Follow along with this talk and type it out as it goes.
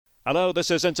Hello, this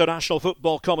is international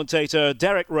football commentator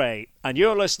Derek Ray, and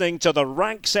you're listening to the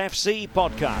Ranks FC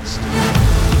podcast.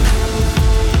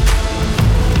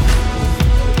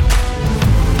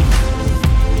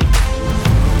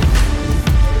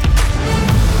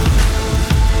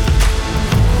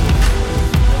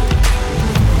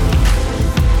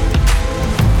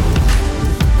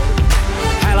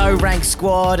 Ranks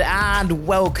Squad, and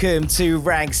welcome to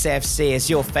Ranks FC. It's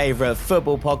your favourite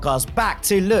football podcast, back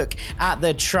to look at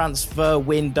the transfer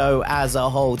window as a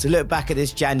whole, to look back at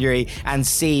this January and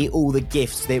see all the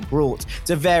gifts that it brought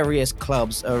to various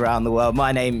clubs around the world.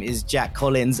 My name is Jack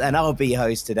Collins and I'll be your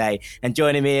host today, and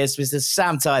joining me is Mr.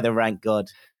 Sam Ty, the Rank God.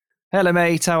 Hello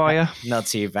mate, how are you? Not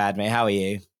too bad, mate. How are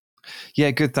you?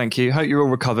 Yeah, good, thank you. Hope you're all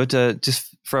recovered. Just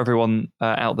for everyone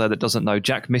out there that doesn't know,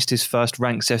 Jack missed his first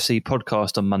Ranks FC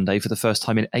podcast on Monday for the first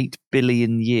time in 8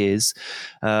 billion years.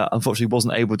 Unfortunately,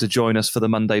 wasn't able to join us for the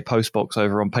Monday postbox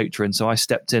over on Patreon, so I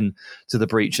stepped in to the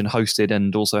breach and hosted,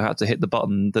 and also had to hit the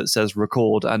button that says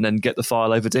record and then get the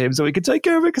file over to him so he could take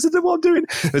care of it because I don't know what I'm doing.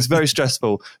 It's very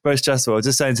stressful, very stressful. I was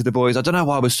just saying to the boys, I don't know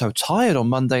why I was so tired on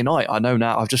Monday night. I know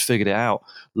now, I've just figured it out.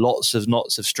 Lots of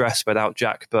stress without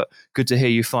Jack, but good to hear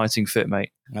you fighting fit,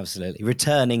 mate. Absolutely.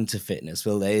 Returning to fitness,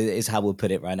 is how we'll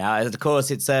put it right now. And of course,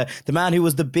 it's the man who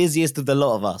was the busiest of the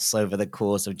lot of us over the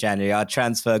course of January, our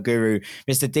transfer guru,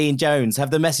 Mr. Dean Jones. Have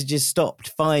the messages stopped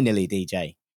finally,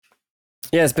 DJ?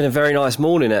 Yeah, it's been a very nice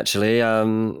morning, actually.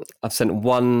 I've sent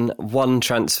one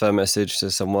transfer message to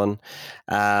someone.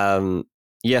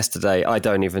 Yesterday, I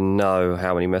don't even know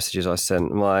how many messages I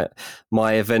sent.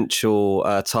 My eventual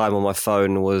time on my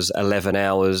phone was 11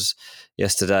 hours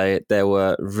yesterday. There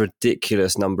were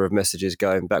ridiculous number of messages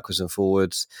going backwards and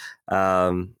forwards.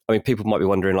 I mean, people might be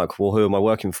wondering, like, well, who am I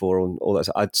working for? And all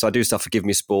that. So I do stuff for Give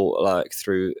Me Sport, like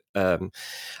through on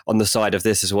the side of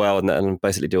this as well, and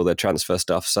basically do all their transfer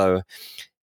stuff. So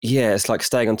yeah, it's like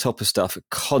staying on top of stuff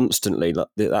constantly. Like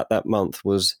that month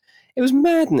was. It was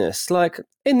madness. Like,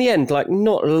 in the end, like,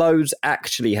 not loads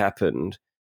actually happened,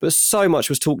 but so much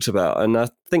was talked about. And I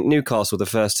think Newcastle were the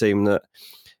first team that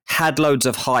had loads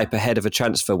of hype ahead of a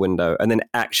transfer window and then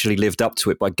actually lived up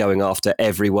to it by going after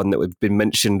everyone that had been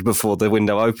mentioned before the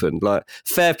window opened. Like,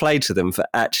 fair play to them for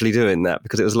actually doing that,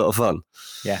 because it was a lot of fun.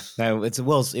 Yeah, no, it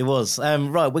was.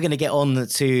 Right, we're going to get on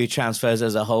to transfers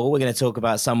as a whole. We're going to talk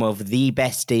about some of the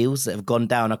best deals that have gone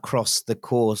down across the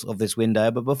course of this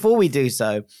window. But before we do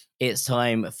so, it's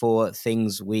time for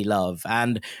things we love.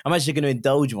 And I'm actually going to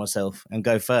indulge myself and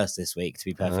go first this week, to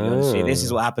be perfectly honest with you. This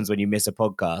is what happens when you miss a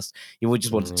podcast. You will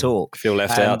just want to talk. Feel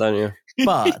left out, don't you?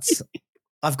 But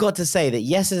I've got to say that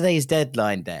yesterday's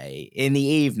deadline day in the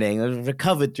evening, I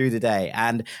recovered through the day,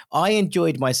 and I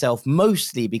enjoyed myself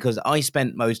mostly because I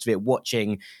spent most of it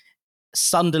watching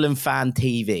Sunderland Fan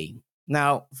TV.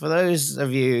 Now, for those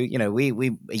of you,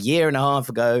 we a year and a half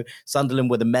ago,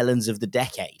 Sunderland were the melons of the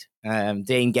decade.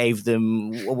 Dean gave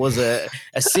them what was a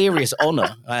serious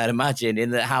honour, I'd imagine,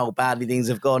 in how badly things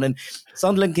have gone. And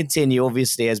Sunderland continue,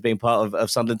 obviously, as being part of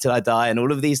Sunderland Till I Die and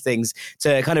all of these things,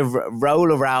 to kind of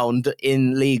roll around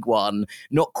in League One,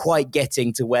 not quite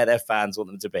getting to where their fans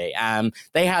want them to be.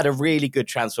 They had a really good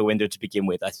transfer window to begin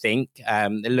with, I think.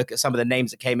 Look at some of the names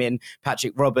that came in: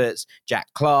 Patrick Roberts, Jack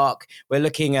Clark. We're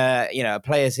looking at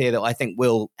players here that I think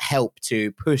will help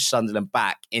to push Sunderland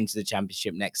back into the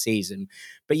Championship next season.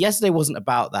 But yesterday wasn't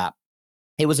about that.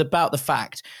 It was about the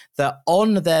fact that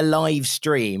on their live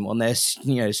stream, on their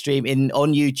stream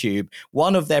on YouTube,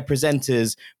 one of their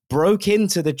presenters broke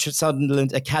into the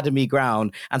Sunderland Academy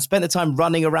ground and spent the time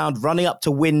running around, running up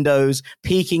to windows,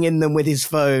 peeking in them with his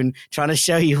phone, trying to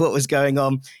show you what was going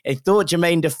on. He thought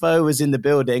Jermaine Defoe was in the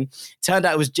building. Turned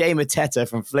out it was Jay Mateta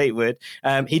from Fleetwood.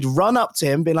 He'd run up to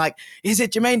him, being like, "Is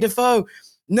it Jermaine Defoe?"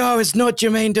 "No, it's not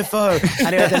Jermaine Defoe."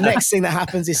 And the next thing that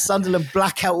happens is Sunderland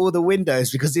black out all the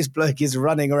windows because this bloke is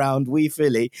running around Wee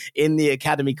Philly in the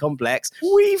Academy complex.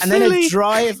 And then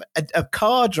a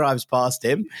car drives past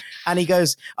him and he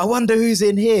goes, "I wonder who's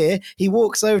in here." He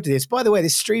walks over to this. By the way,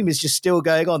 this stream is just still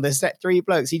going on. There's three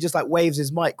blokes. He just waves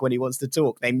his mic when he wants to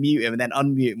talk. They mute him and then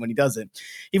unmute him when he doesn't.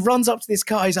 He runs up to this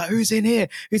car. He's like, "Who's in here?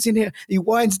 Who's in here?" He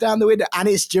winds down the window and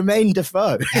it's Jermaine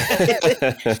Defoe.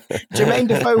 Jermaine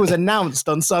Defoe was announced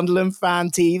on Sunderland Fan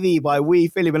TV by Wee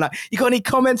Philly. We're like, "You got any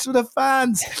comments from the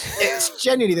fans?" It's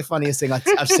genuinely the funniest thing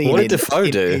I've seen. What did Defoe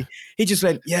do? he just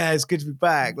went, yeah, it's good to be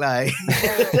back. Like,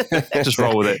 Just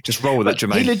roll with it. Just roll with it, he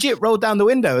Jermaine. legit rolled down the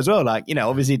window as well. Like,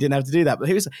 obviously he didn't have to do that, but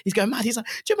he's going mad. He's like,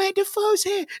 Jermaine Defoe's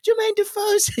here. Jermaine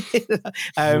Defoe's here. That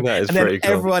is and then pretty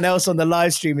cool. everyone else on the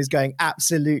live stream is going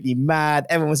absolutely mad.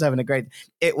 Everyone was having a great.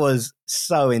 It was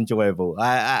so enjoyable.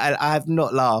 I have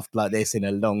not laughed like this in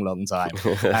a long, long time.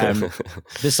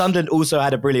 The Sunderland also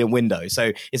had a brilliant window,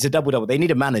 so it's a double-double. They need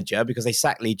a manager because they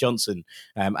sacked Lee Johnson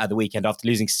at the weekend after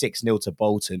losing 6-0 to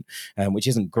Bolton, which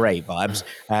isn't great vibes.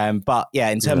 But yeah,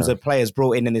 in terms of players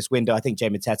brought in this window, I think Jay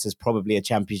Mateta is probably a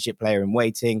championship player in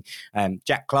waiting.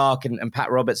 Jack Clark and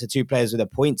Pat Roberts are two players with a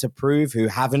point to prove who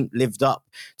haven't lived up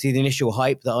to the initial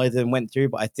hype that either of them went through,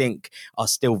 but I think are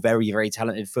still very, very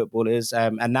talented footballers.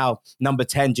 And now number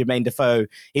 10, Jermaine Defoe,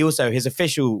 his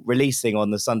official releasing on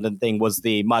the Sunderland thing was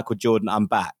the Michael Jordan "I'm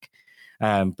back,"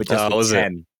 but just with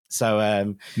 10.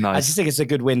 So nice. I just think it's a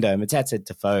good window. Mateta,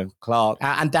 Defoe, Clark,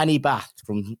 and Danny Bath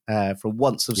from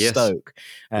Once of Stoke.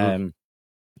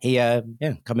 He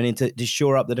coming in to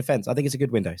shore up the defence. I think it's a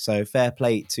good window. So fair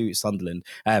play to Sunderland,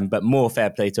 but more fair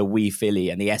play to Wee Philly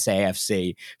and the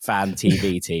SAFC fan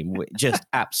TV team. Just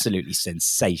absolutely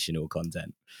sensational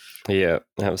content. Yeah,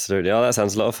 absolutely. Oh, that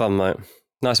sounds a lot of fun, mate.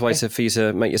 Nice way for you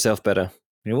to make yourself better.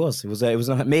 It was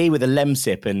like me with a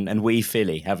Lemsip and Wee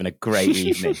Philly having a great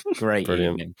evening. Great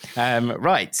evening.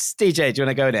 Right, DJ, do you want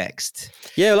to go next?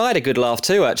 Yeah, well, I had a good laugh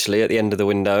too, actually, at the end of the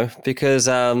window because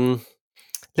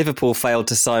Liverpool failed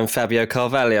to sign Fabio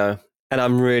Carvalho, and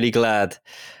I'm really glad.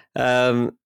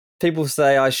 People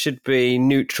say I should be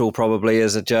neutral probably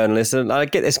as a journalist, and I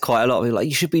get this quite a lot. People are like,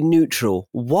 you should be neutral.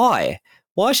 Why?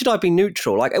 Why should I be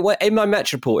neutral? Like in my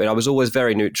match reporting, I was always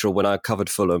very neutral when I covered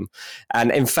Fulham. And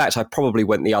in fact, I probably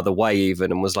went the other way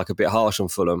even and was like a bit harsh on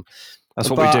Fulham. That's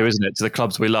what we do, isn't it? To the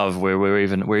clubs we love, we're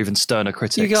even sterner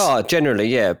critics. You are, generally,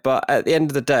 yeah. But at the end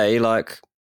of the day, like,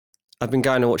 I've been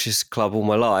going to watch this club all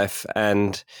my life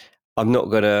and I'm not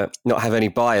going to not have any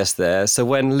bias there. So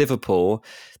when Liverpool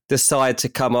decide to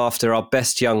come after our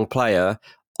best young player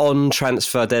on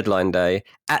transfer deadline day,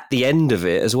 at the end of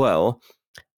it as well,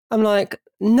 I'm like,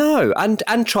 no, and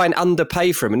try and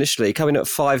underpay for him initially, coming at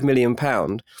 £5 million.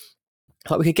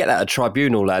 Like, we could get that at a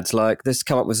tribunal, lads. Like, let's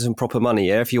come up with some proper money,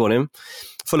 yeah, if you want him.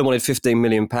 Fulham wanted £15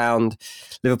 million.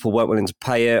 Liverpool weren't willing to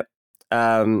pay it.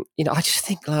 I just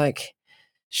think, like,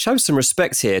 show some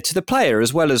respect here to the player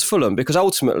as well as Fulham, because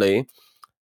ultimately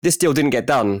this deal didn't get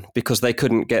done because they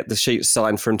couldn't get the sheets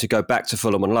signed for him to go back to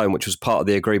Fulham on loan, which was part of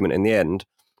the agreement in the end.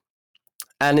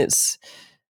 And it's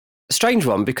a strange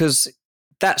one because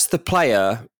that's the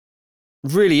player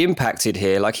really impacted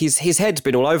here. Like his head's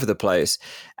been all over the place.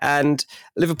 And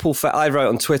Liverpool, I wrote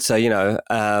on Twitter,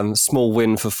 small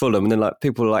win for Fulham. And then like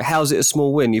people are like, how's it a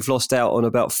small win? You've lost out on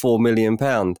about £4 million.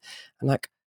 I'm like,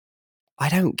 I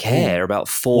don't care about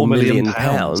 £4 million.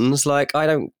 Like, I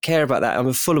don't care about that. I'm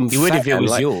a Fulham fan. You would if it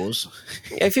was yours.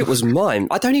 If it was mine.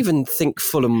 I don't even think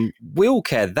Fulham will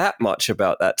care that much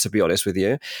about that, to be honest with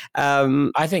you.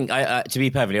 I think, to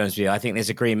be perfectly honest with you, I think this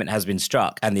agreement has been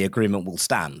struck and the agreement will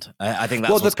stand. I think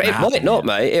that's what's going to happen. It might not,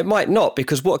 mate. It might not,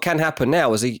 because what can happen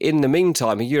now is, in the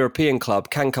meantime, a European club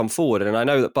can come forward. And I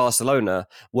know that Barcelona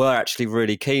were actually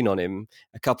really keen on him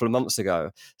a couple of months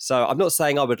ago. So I'm not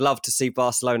saying I would love to see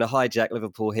Barcelona hijack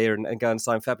Liverpool here and go and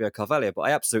sign Fabio Carvalho, but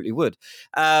I absolutely would.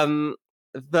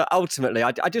 But ultimately,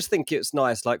 I just think it's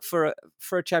nice, like for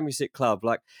a Championship club,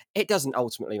 like it doesn't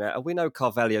ultimately matter. We know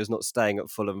Carvalho's not staying at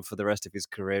Fulham for the rest of his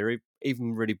career,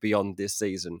 even really beyond this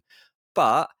season.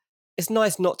 But it's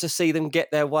nice not to see them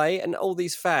get their way, and all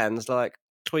these fans like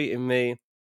tweeting me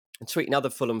and tweeting other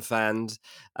Fulham fans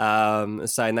and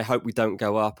saying they hope we don't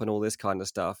go up and all this kind of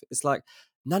stuff. It's like,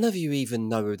 none of you even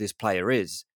know who this player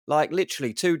is. Like,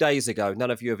 literally 2 days ago, none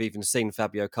of you have even seen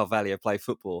Fabio Carvalho play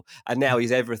football, and now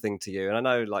he's everything to you. And I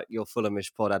know, like, your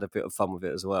Fulhamish pod had a bit of fun with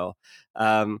it as well.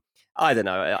 I don't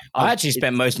know. I actually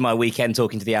spent most of my weekend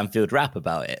talking to the Anfield Wrap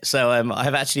about it. So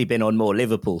I've actually been on more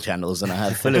Liverpool channels than I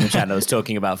have Fulham channels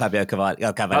talking about Fabio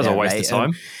Carvalho. That was a waste of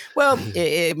time. Well,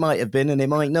 it might have been and it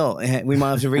might not. We might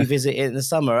have to revisit it in the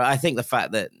summer. I think the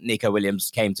fact that Nico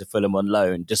Williams came to Fulham on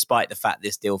loan, despite the fact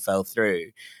this deal fell through,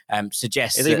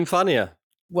 suggests it's even funnier.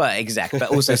 Well, exactly,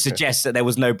 but also suggests that there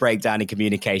was no breakdown in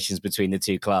communications between the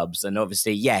two clubs. And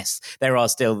obviously, yes, there are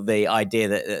still the idea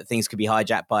that things could be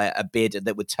hijacked by a bid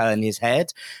that would turn his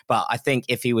head. But I think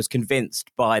if he was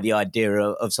convinced by the idea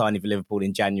of signing for Liverpool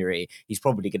in January, he's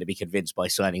probably going to be convinced by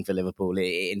signing for Liverpool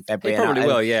in February. He probably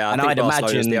will, yeah. And I think I'd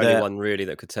Barcelona's imagine the only one really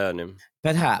that could turn him.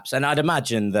 Perhaps. And I'd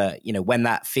imagine that, when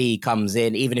that fee comes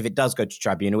in, even if it does go to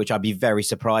tribunal, which I'd be very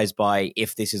surprised by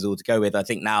if this is all to go with, I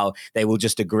think now they will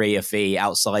just agree a fee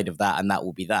outside outside of that, and that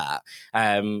will be that,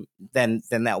 then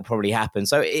that will probably happen.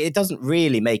 So it doesn't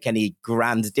really make any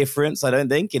grand difference, I don't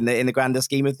think, in the grander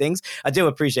scheme of things. I do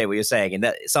appreciate what you're saying, and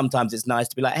that sometimes it's nice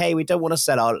to be like, hey, we don't want to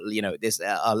sell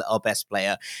our best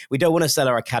player. We don't want to sell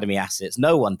our academy assets.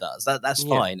 No one does. That's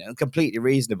fine and completely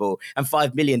reasonable. And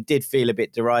 5 million did feel a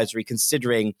bit derisory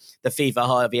considering the FIFA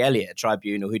Harvey Elliott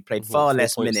tribunal, who'd played far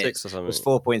less minutes, was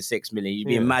 4.6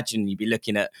 million. You'd be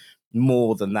looking at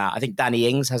more than that. I think Danny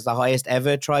Ings has the highest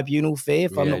ever tribunal fee,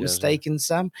 if I'm not mistaken,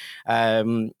 Sam.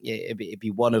 It'd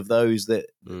be one of those that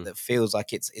feels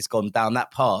like it's gone down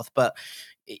that path. But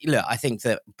look, I think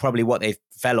that probably what they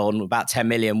fell on, about 10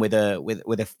 million with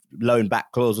a loan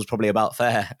back clause, was probably about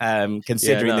fair,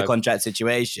 considering the contract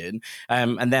situation.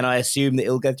 And then I assume that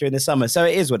it'll go through in the summer. So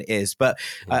it is what it is. But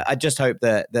I just hope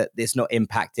that it's not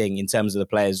impacting in terms of the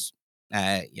players.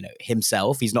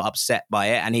 Himself, he's not upset by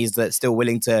it, and he's still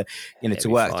willing to, to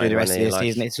work through the rest of the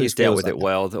season. He's dealt with it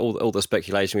well. All the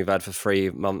speculation we've had for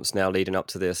 3 months now leading up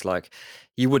to this, like,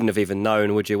 you wouldn't have even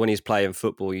known, would you? When he's playing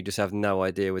football, you just have no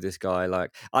idea with this guy.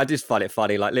 Like, I just find it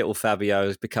funny. Like, little Fabio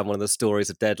has become one of the stories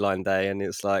of deadline day, and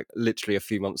it's like literally a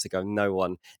few months ago, no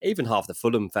one, even half the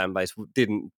Fulham fan base,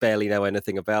 didn't barely know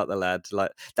anything about the lad.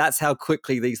 Like, that's how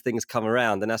quickly these things come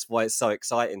around, and that's why it's so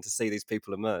exciting to see these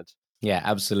people emerge. Yeah,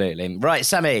 absolutely. Right,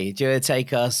 Sammy, do you want to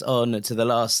take us on to the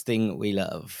last thing we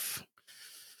love?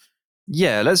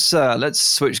 Yeah, let's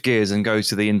switch gears and go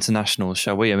to the internationals,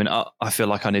 shall we? I mean, I feel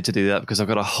like I need to do that because I've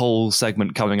got a whole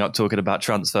segment coming up talking about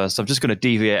transfers. So I'm just going to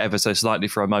deviate ever so slightly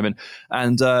for a moment.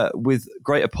 And with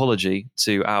great apology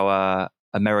to our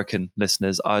American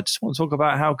listeners, I just want to talk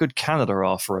about how good Canada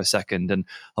are for a second. And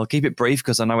I'll keep it brief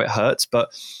because I know it hurts, but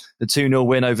the 2-0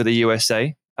 win over the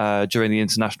USA during the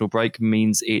international break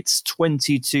means it's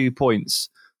 22 points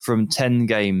from 10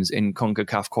 games in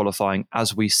CONCACAF qualifying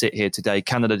as we sit here today.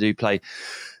 Canada do play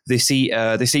this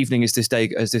evening as this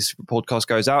podcast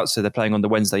goes out, so they're playing on the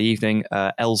Wednesday evening,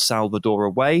 El Salvador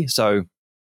away, so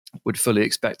would fully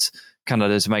expect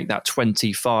Canada to make that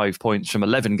 25 points from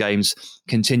 11 games,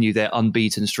 continue their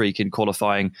unbeaten streak in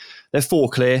qualifying. They're 4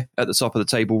 clear at the top of the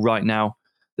table right now.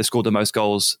 They've scored the most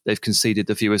goals. They've conceded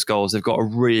the fewest goals. They've got a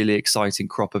really exciting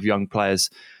crop of young players.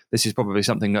 This is probably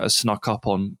something that has snuck up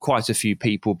on quite a few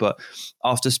people. But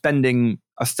after spending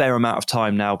a fair amount of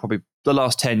time now, probably the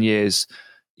last 10 years,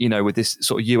 with this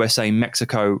sort of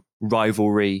USA-Mexico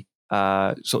rivalry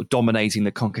sort of dominating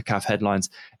the CONCACAF headlines,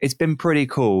 it's been pretty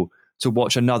cool to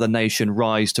watch another nation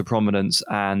rise to prominence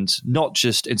and not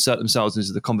just insert themselves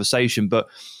into the conversation, but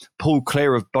pull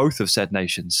clear of both of said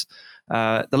nations.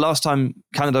 The last time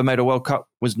Canada made a World Cup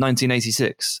was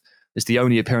 1986. It's the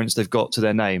only appearance they've got to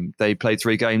their name. They played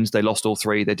 3 games. They lost all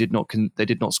 3. They did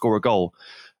not score a goal.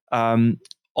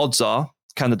 Odds are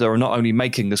Canada are not only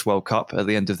making this World Cup at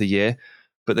the end of the year,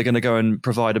 but they're going to go and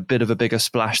provide a bit of a bigger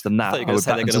splash than that. They're going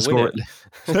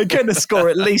to score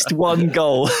at least 1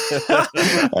 goal. They're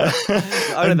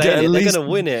going to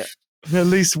win it. At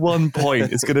least 1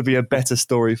 point. It's going to be a better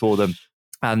story for them.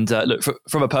 And look,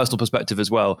 from a personal perspective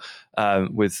as well,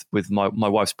 with my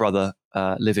wife's brother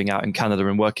living out in Canada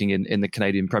and working in the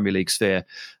Canadian Premier League sphere,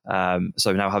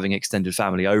 so now having extended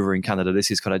family over in Canada, this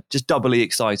is kind of just doubly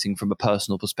exciting from a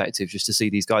personal perspective, just to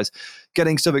see these guys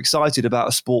getting so excited about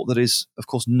a sport that is, of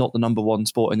course, not the number 1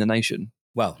 sport in the nation.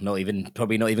 Well,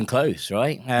 probably not even close,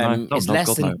 right?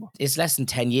 It's less than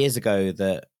 10 years ago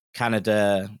that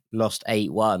Canada lost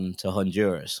 8-1 to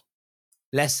Honduras.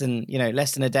 Less than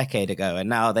a decade ago, and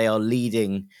now they are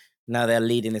leading. Now they're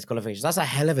leading this qualification. That's a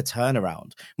hell of a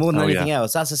turnaround. More than anything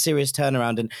else, that's a serious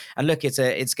turnaround. And look, it's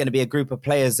going to be a group of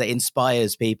players that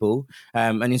inspires people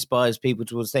and inspires people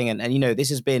towards thing. And this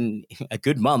has been a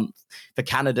good month for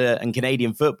Canada and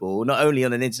Canadian football, not only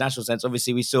on an international sense.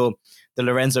 Obviously, we saw the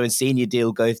Lorenzo Insigne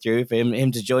deal go through for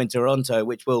him to join Toronto,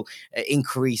 which will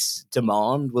increase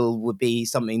demand, will be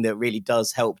something that really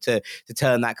does help to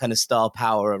turn that kind of star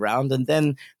power around. And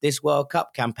then this World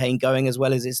Cup campaign going as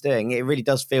well as it's doing, it really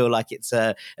does feel like it's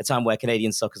a time where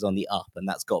Canadian soccer's on the up, and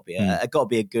that's got to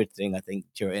be a good thing, I think,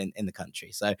 in the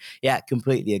country. So yeah,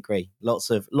 completely agree. Lots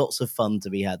of fun to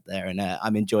be had there, and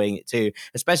I'm enjoying it too,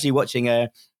 especially watching a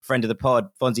friend of the pod,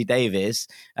 Fonzie Davis,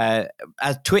 as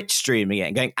Twitch streaming it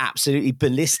and going absolutely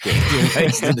ballistic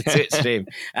to the Twitch stream.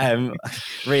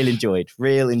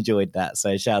 Real enjoyed that.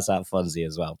 So shouts out Fonzie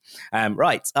as well.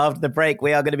 Right, after the break,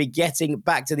 we are going to be getting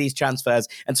back to these transfers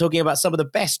and talking about some of the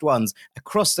best ones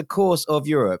across the course of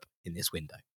Europe in this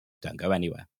window. Don't go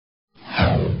anywhere.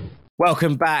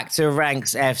 Welcome back to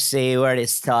Ranks FC, where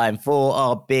it's time for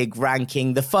our big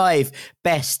ranking, the 5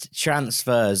 best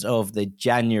transfers of the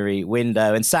January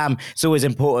window. And Sam, it's always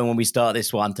important when we start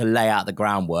this one to lay out the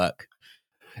groundwork.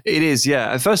 It is,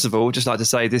 yeah. First of all, just like to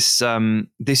say this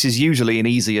is usually an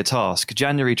easier task.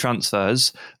 January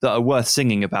transfers that are worth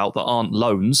singing about that aren't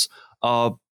loans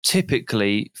are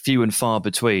typically few and far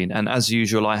between. And as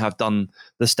usual, I have done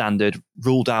the standard,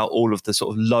 ruled out all of the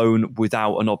sort of loan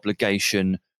without an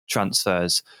obligation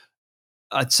transfers.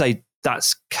 I'd say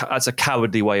that's a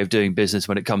cowardly way of doing business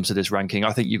when it comes to this ranking.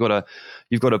 I think you've got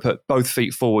to put both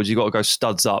feet forward. You've got to go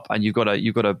studs up, and you've got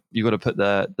to put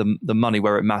the money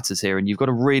where it matters here, and you've got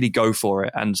to really go for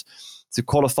it. And to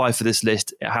qualify for this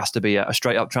list, it has to be a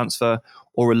straight up transfer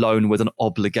or a loan with an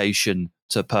obligation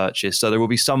to purchase. So there will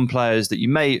be some players that you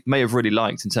may have really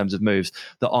liked in terms of moves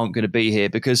that aren't going to be here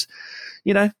because,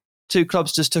 two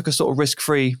clubs just took a sort of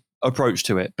risk-free approach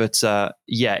to it. But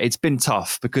it's been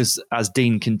tough because, as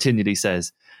Dean continually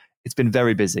says, it's been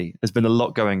very busy. There's been a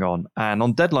lot going on. And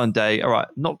on deadline day, all right,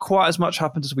 not quite as much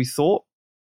happened as we thought,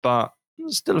 but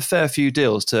still a fair few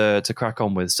deals to crack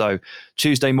on with. So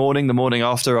Tuesday morning, the morning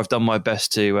after, I've done my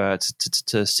best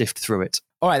to sift through it.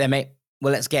 All right then, mate.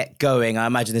 Well, let's get going. I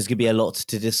imagine there's going to be a lot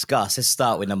to discuss. Let's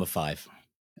start with number 5.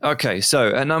 Okay, so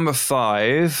at number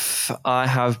 5, I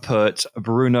have put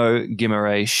Bruno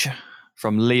Guimaraes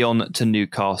from Lyon to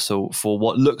Newcastle for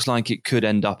what looks like it could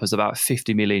end up as about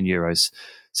 50 million euros.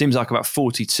 Seems like about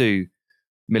 42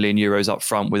 million euros up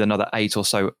front with another 8 or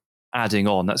so adding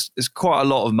on. It's quite a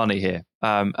lot of money here.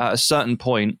 At a certain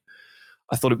point,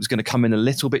 I thought it was going to come in a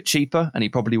little bit cheaper, and he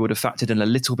probably would have factored in a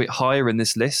little bit higher in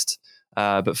this list.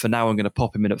 But for now, I'm going to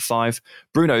pop him in at 5.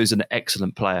 Bruno is an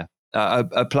excellent player,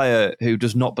 a player who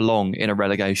does not belong in a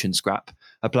relegation scrap,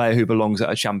 a player who belongs at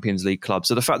a Champions League club.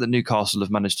 So the fact that Newcastle have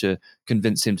managed to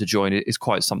convince him to join it is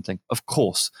quite something. Of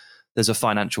course, there's a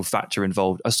financial factor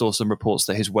involved. I saw some reports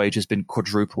that his wage has been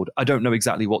quadrupled. I don't know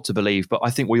exactly what to believe, but I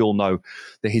think we all know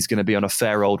that he's going to be on a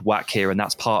fair old whack here, and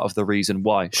that's part of the reason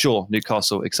why. Sure,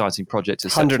 Newcastle, exciting project.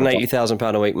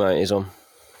 £180,000 a week, mate, he's on.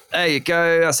 There you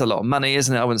go. That's a lot of money,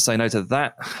 isn't it? I wouldn't say no to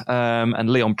that. And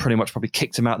Lyon pretty much probably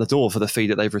kicked him out the door for the fee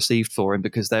that they've received for him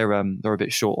because they're a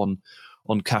bit short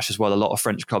on cash as well. A lot of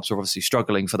French clubs are obviously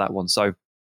struggling for that one. So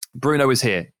Bruno is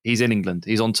here. He's in England.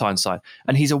 He's on Tyneside.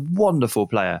 And he's a wonderful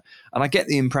player. And I get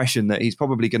the impression that he's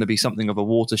probably going to be something of a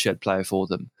watershed player for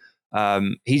them.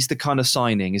 He's the kind of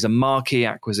signing, he's a marquee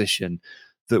acquisition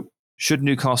that should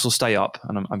Newcastle stay up,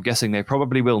 and I'm guessing they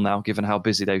probably will now, given how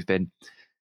busy they've been.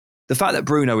 The fact that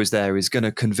Bruno is there is going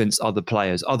to convince other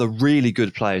players, other really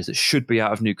good players that should be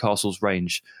out of Newcastle's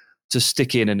range, to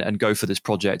stick in and go for this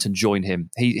project and join him.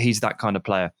 He's that kind of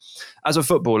player. As a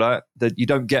footballer, that you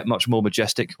don't get much more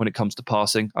majestic when it comes to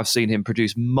passing. I've seen him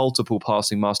produce multiple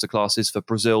passing masterclasses for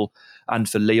Brazil and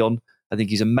for Lyon. I think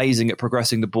he's amazing at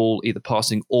progressing the ball, either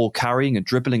passing or carrying and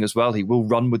dribbling as well. He will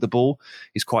run with the ball.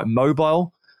 He's quite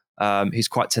mobile. He's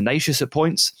quite tenacious at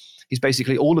points. He's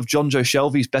basically all of Jonjo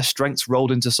Shelvey's best strengths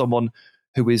rolled into someone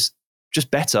who is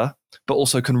just better, but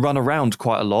also can run around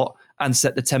quite a lot and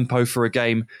set the tempo for a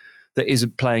game that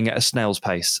isn't playing at a snail's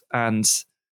pace. And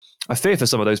I fear for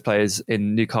some of those players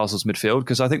in Newcastle's midfield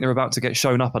because I think they're about to get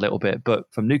shown up a little bit. But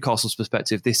from Newcastle's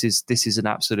perspective, this is an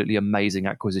absolutely amazing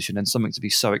acquisition and something to be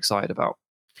so excited about.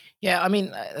 Yeah, I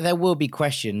mean, there will be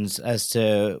questions as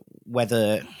to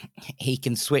whether he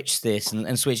can switch this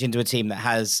and switch into a team that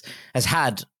has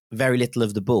had very little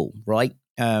of the ball, right?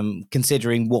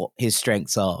 Considering what his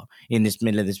strengths are in this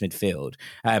middle of this midfield.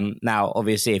 Now,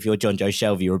 obviously, if you're Jonjo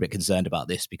Shelvey, you're a bit concerned about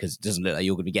this because it doesn't look like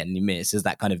you're going to be getting any minutes as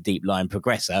that kind of deep line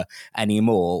progressor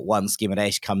anymore once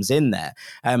Guimaraes comes in there.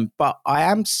 But I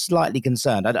am slightly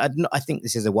concerned. I think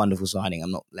this is a wonderful signing.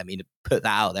 Let me put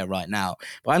that out there right now.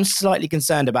 But I'm slightly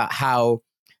concerned about how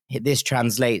this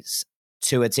translates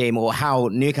to a team, or how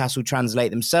Newcastle translate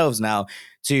themselves now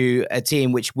to a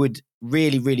team which would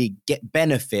really, really get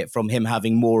benefit from him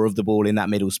having more of the ball in that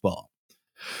middle spot.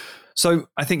 So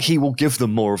I think he will give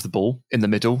them more of the ball in the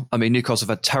middle. I mean, Newcastle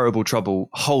have had terrible trouble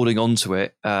holding on to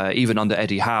it, even under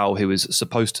Eddie Howe, who is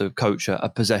supposed to coach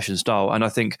a possession style. And I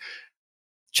think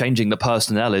changing the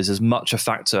personnel is as much a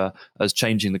factor as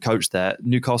changing the coach there.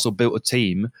 Newcastle built a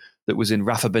team that was in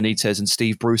Rafa Benitez and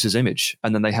Steve Bruce's image,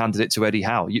 and then they handed it to Eddie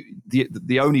Howe.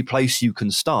 The only place you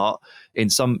can start in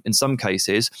some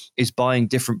cases is buying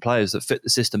different players that fit the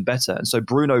system better. And so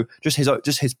Bruno, just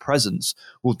his presence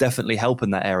will definitely help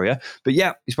in that area. But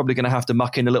yeah, he's probably going to have to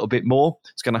muck in a little bit more.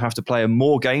 He's going to have to play in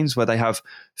more games where they have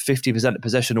 50% of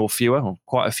possession or fewer, or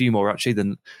quite a few more actually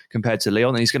than compared to Lyon.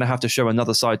 And he's going to have to show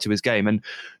another side to his game. And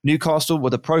Newcastle,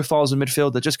 with the profiles in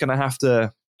midfield, they're just going to have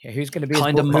to. Yeah, who's going to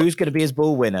be his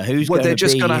ball winner? Who's going to be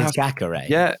his Gakare?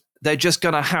 Yeah, they're just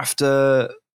going to have to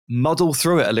muddle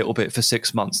through it a little bit for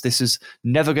 6 months. This is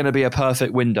never going to be a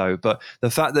perfect window, but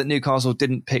the fact that Newcastle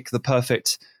didn't pick the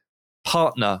perfect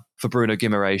partner for Bruno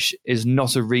Guimaraes is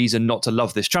not a reason not to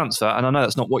love this transfer. And I know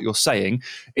that's not what you're saying.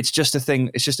 It's just a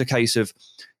thing. It's just a case of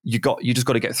you just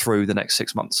got to get through the next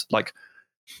 6 months. Like,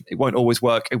 it won't always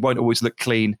work. It won't always look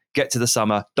clean. Get to the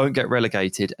summer. Don't get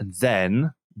relegated. And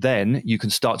then you can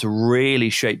start to really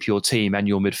shape your team and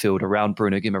your midfield around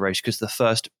Bruno Guimaraes, because the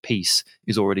first piece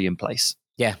is already in place.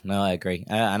 Yeah, no, I agree.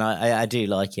 And I do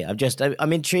like it.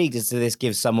 I'm intrigued as to this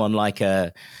gives someone like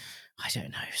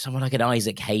someone like an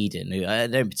Isaac Hayden, who I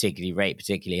don't particularly rate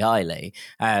particularly highly,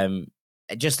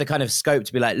 just the kind of scope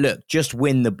to be like, look, just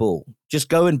win the ball. Just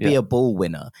go and be a ball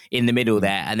winner in the middle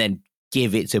there, and then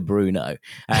give it to Bruno.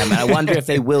 And I wonder if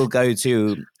they will go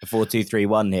to a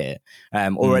 4-2-3-1 here,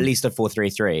 or at least a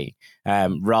 4-3-3,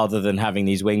 rather than having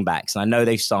these wing backs. And I know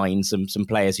they've signed some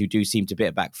players who do seem to be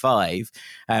at back five,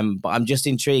 but I'm just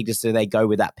intrigued as to they go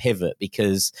with that pivot,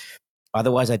 because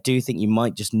otherwise I do think you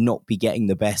might just not be getting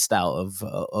the best out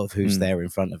of who's there in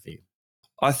front of you.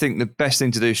 I think the best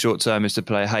thing to do short term is to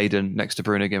play Hayden next to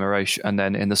Bruno Guimaraes, and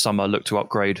then in the summer look to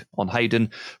upgrade on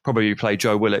Hayden. Probably play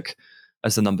Joe Willock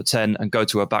as the number 10 and go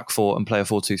to a back four and play a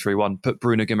 4-2-3-1. Put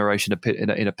Bruno Guimaraes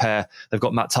in a pair. They've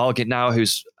got Matt Targett now,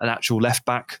 who's an actual left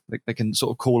back. They can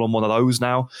sort of call on one of those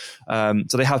now.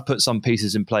 So they have put some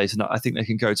pieces in place, and I think they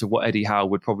can go to what Eddie Howe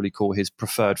would probably call his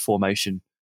preferred formation.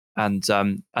 And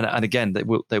again, they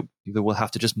will have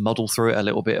to just muddle through it a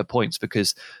little bit at points,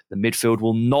 because the midfield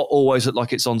will not always look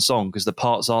like it's on song because the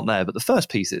parts aren't there, but the first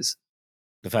piece is.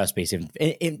 The first piece,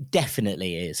 it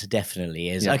definitely is.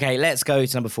 Yeah. Okay, let's go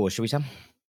to number 4, shall we, Sam?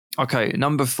 Okay,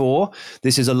 number 4.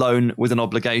 This is a loan with an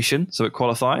obligation, so it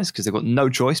qualifies because they've got no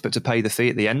choice but to pay the fee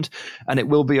at the end. And it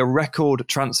will be a record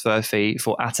transfer fee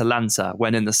for Atalanta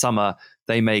when in the summer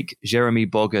they make Jeremy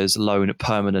Boga's loan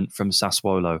permanent from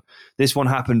Sassuolo. This one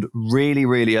happened really,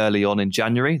 really early on in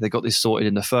January. They got this sorted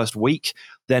in the first week.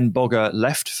 Then Boga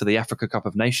left for the Africa Cup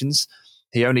of Nations.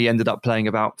 He only ended up playing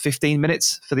about 15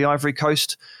 minutes for the Ivory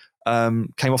Coast.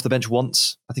 Came off the bench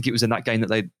once. I think it was in that game that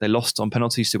they lost on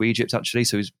penalties to Egypt, actually.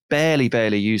 So he was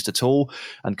barely used at all.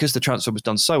 And because the transfer was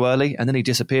done so early and then he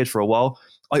disappeared for a while,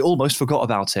 I almost forgot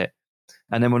about it.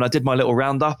 And then when I did my little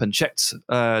roundup and checked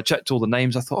all the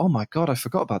names, I thought, oh my God, I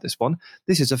forgot about this one.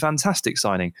 This is a fantastic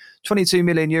signing. 22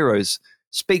 million euros.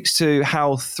 Speaks to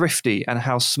how thrifty and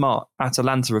how smart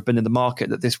Atalanta have been in the market,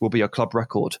 that this will be a club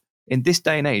record. In this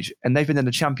day and age, and they've been in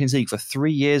the Champions League for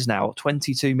 3 years now,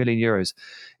 22 million euros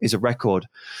is a record.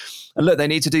 And look, they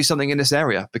need to do something in this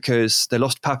area because they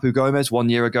lost Papu Gomez 1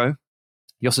 year ago.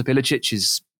 Josip Ilicic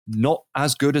is not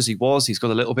as good as he was. He's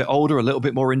got a little bit older, a little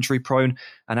bit more injury prone,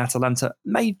 and Atalanta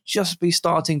may just be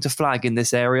starting to flag in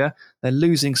this area. They're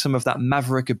losing some of that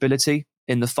maverick ability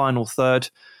in the final third.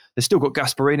 They've still got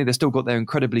Gasperini. They've still got their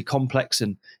incredibly complex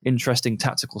and interesting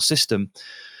tactical system.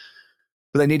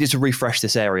 But they needed to refresh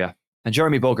this area. And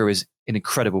Jeremy Boga is an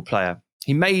incredible player.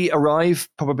 He may arrive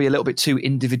probably a little bit too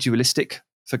individualistic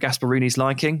for Gasperini's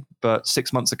liking, but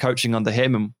 6 months of coaching under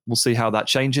him, and we'll see how that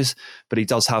changes. But he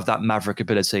does have that maverick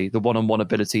ability, the one-on-one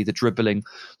ability, the dribbling,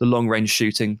 the long-range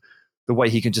shooting, the way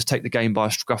he can just take the game by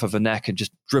a scruff of a neck and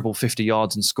just dribble 50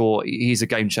 yards and score. He's a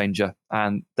game changer,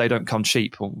 and they don't come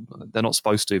cheap. Well, they're not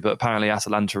supposed to, but apparently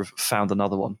Atalanta have found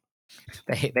another one.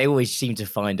 They always seem to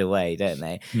find a way, don't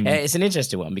they? It's an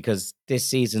interesting one because this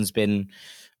season's been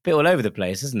a bit all over the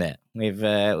place, isn't it?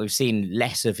 We've seen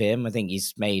less of him. I think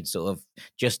he's made sort of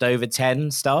just over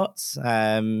 10 starts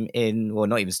not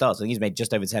even starts. I think he's made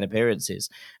just over 10 appearances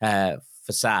for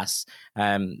SAS.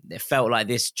 It felt like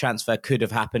this transfer could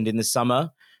have happened in the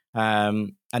summer.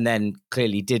 And then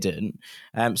clearly didn't.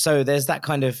 So there's that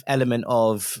kind of element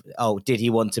of, did he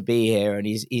want to be here? And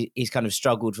he's kind of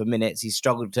struggled for minutes. He's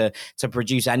struggled to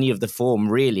produce any of the form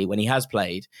really when he has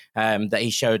played that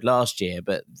he showed last year.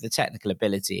 But the technical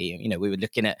ability, we were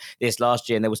looking at this last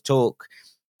year and there was talk,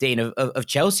 Dean, of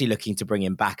Chelsea looking to bring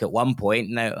him back at one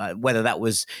point. Now, whether that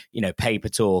was, paper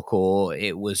talk or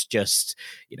it was just,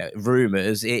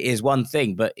 rumours, it is one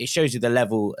thing, but it shows you the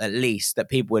level, at least, that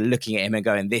people were looking at him and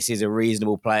going, this is a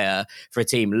reasonable player for a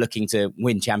team looking to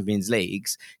win Champions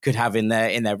Leagues could have in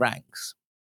their ranks.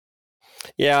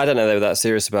 Yeah, I don't know they were that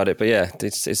serious about it, but yeah,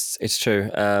 it's true.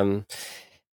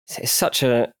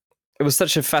 It was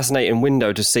such a fascinating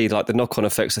window to see like the knock-on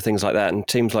effects of things like that, and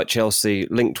teams like Chelsea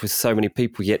linked with so many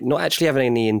people yet not actually having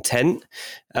any intent.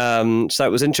 So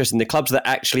it was interesting. The clubs that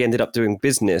actually ended up doing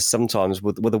business sometimes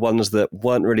were the ones that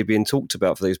weren't really being talked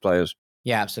about for these players.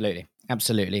 Yeah, absolutely.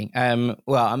 Well,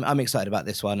 I'm excited about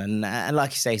this one. And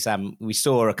like you say, Sam, we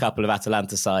saw a couple of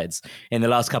Atalanta sides in the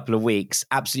last couple of weeks,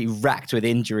 absolutely racked with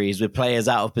injuries, with players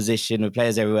out of position, with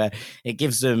players everywhere. It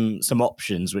gives them some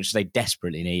options, which they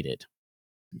desperately needed.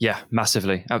 Yeah,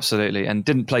 massively, absolutely, and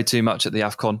didn't play too much at the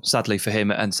AFCON. Sadly for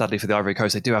him, and sadly for the Ivory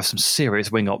Coast, they do have some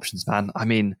serious wing options, man. I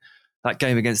mean, that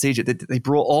game against Egypt, they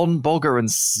brought on Bogger and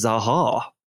Zaha.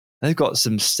 They've got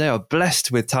they are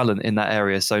blessed with talent in that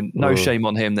area. So no shame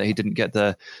on him that he didn't get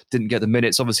the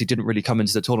minutes. Obviously, didn't really come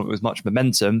into the tournament with much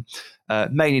momentum.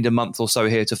 May need a month or so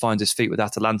here to find his feet with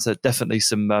Atalanta. Definitely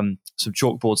some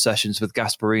chalkboard sessions with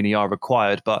Gasperini are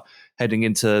required. But heading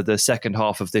into the second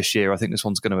half of this year, I think this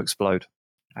one's going to explode.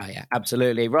 Oh, yeah,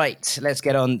 absolutely. Right. Let's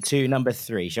get on to number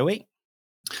 3, shall we?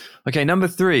 Okay, number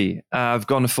 3. I've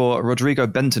gone for Rodrigo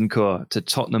Bentancur to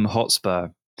Tottenham Hotspur.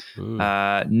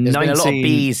 There's been a lot of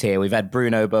B's here. We've had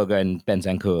Bruno, Bogger and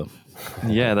Bentancur.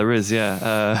 Yeah, there is.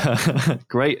 Yeah,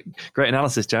 great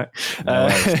analysis, Jack.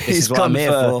 This is what I'm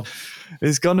here for.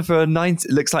 He's gone for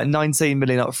looks like 19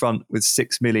 million up front with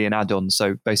 6 million add-ons,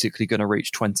 so basically going to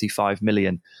reach 25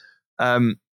 million.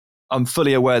 I'm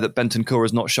fully aware that Bentancur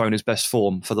has not shown his best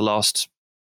form for the last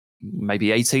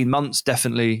maybe 18 months,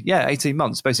 definitely. Yeah, 18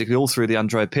 months, basically all through the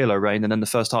Andrea Pirlo reign, and then the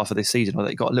first half of this season. Well,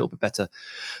 they got a little bit better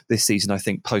this season, I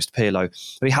think,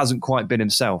 post-Pirlo. But he hasn't quite been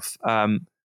himself.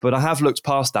 But I have looked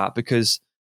past that because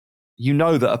you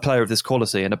know that a player of this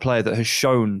quality and a player that has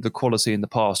shown the quality in the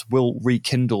past will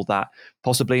rekindle that,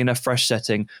 possibly in a fresh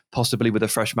setting, possibly with a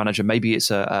fresh manager. Maybe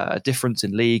it's a difference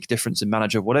in league, difference in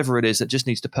manager, whatever it is that just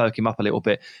needs to perk him up a little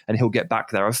bit and he'll get back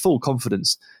there. I have full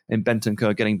confidence in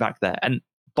Bentancur getting back there. And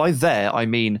by there, I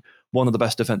mean one of the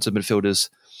best defensive midfielders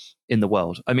in the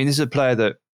world. I mean, this is a player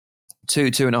that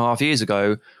 2.5 years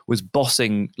ago was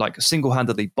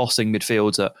single-handedly bossing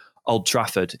midfields at Old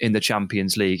Trafford in the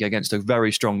Champions League against a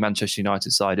very strong Manchester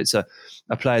United side. It's a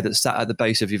player that sat at the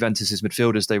base of Juventus's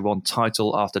midfielders. They won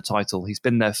title after title. He's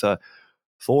been there for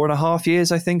 4.5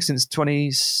 years, I think, since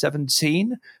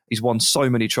 2017. He's won so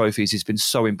many trophies. He's been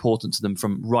so important to them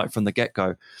right from the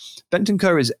get-go.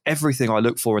 Bentancur is everything I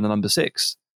look for in the number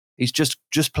 6. He's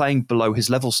just playing below his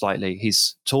level slightly.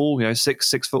 He's tall,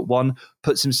 6'1",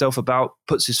 puts himself about,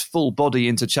 puts his full body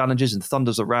into challenges and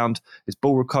thunders around. His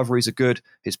ball recoveries are good.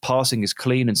 His passing is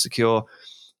clean and secure.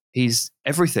 He's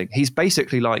everything. He's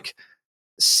basically like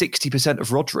 60% of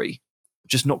Rodri,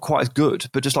 just not quite as good,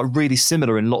 but just like really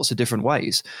similar in lots of different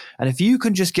ways. And if you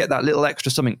can just get that little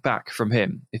extra something back from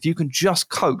him, if you can just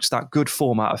coax that good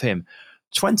form out of him,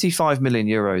 25 million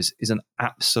euros is an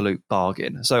absolute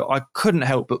bargain. So I couldn't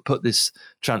help but put this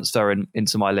transfer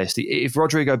into my list. If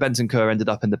Rodrigo Bentancur ended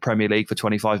up in the Premier League for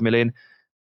 25 million,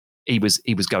 he was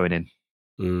going in.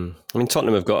 I mean,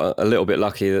 Tottenham have got a little bit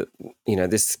lucky that,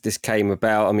 this came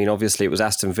about. I mean, obviously it was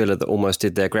Aston Villa that almost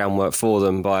did their groundwork for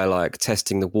them by like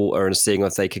testing the water and seeing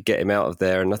if they could get him out of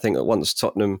there. And I think that once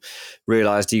Tottenham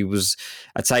realised he was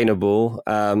attainable,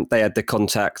 they had the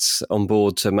contacts on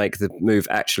board to make the move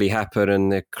actually happen,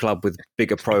 and the club with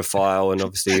bigger profile and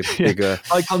obviously bigger...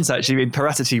 By contacts, you mean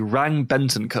Paratici rang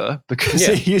Bentancur because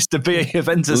he used to be a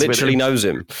Juventus literally knows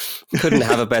him. Couldn't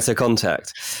have a better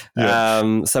contact.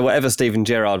 Yeah. So whatever Steven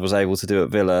Gerrard was able to do at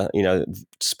Villa,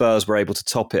 Spurs were able to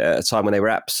top it at a time when they were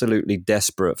absolutely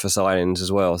desperate for signings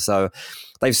as well. So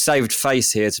they've saved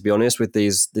face here, to be honest, with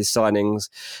these signings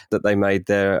that they made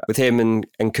there. With him and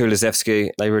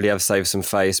Kulusevski, they really have saved some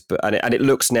face. And it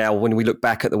looks now, when we look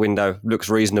back at the window, looks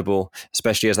reasonable,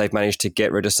 especially as they've managed to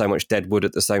get rid of so much dead wood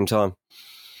at the same time.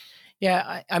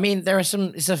 Yeah, I mean,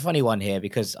 it's a funny one here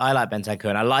because I like Bentancur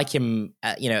and I like him,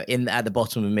 at the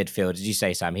bottom of midfield, as you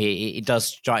say, Sam. He does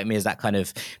strike me as that kind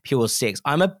of pure 6.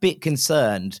 I'm a bit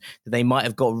concerned that they might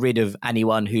have got rid of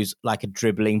anyone who's like a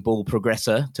dribbling ball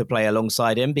progressor to play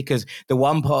alongside him, because the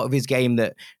one part of his game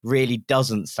that really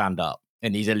doesn't stand up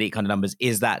in these elite kind of numbers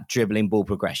is that dribbling ball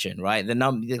progression, right?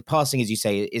 The passing, as you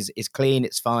say, is clean,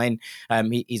 it's fine.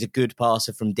 He's a good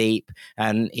passer from deep,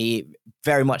 and he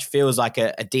very much feels like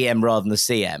a DM rather than a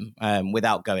CM,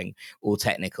 without going all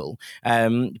technical.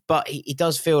 But he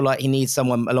does feel like he needs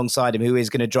someone alongside him who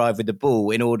is going to drive with the ball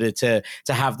in order to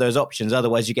have those options.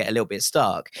 Otherwise, you get a little bit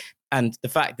stuck. And the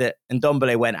fact that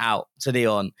Ndombele went out to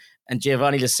Lyon and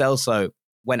Giovanni Lo Celso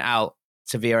went out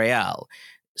to Villarreal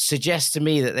suggests to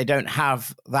me that they don't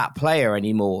have that player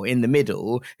anymore in the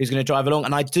middle who's going to drive along.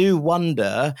 And I do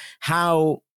wonder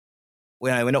how,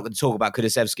 we're not going to talk about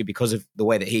Kulusevski because of the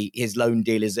way that his loan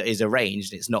deal is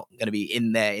arranged. It's not going to be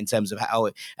in there in terms of how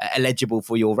eligible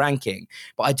for your ranking.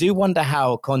 But I do wonder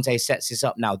how Conte sets this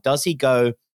up now. Does he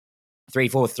go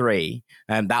 3-4-3,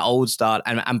 that old style,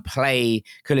 and play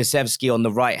Kulusevski on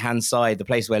the right-hand side, the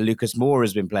place where Lucas Moura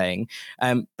has been playing,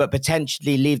 but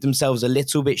potentially leave themselves a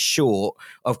little bit short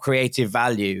of creative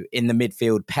value in the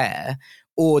midfield pair?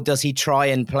 Or does he try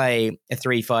and play a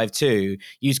 3-5-2,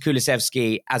 use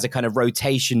Kulusevski as a kind of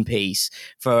rotation piece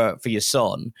for your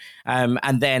Son,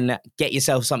 and then get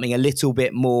yourself something a little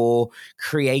bit more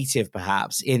creative,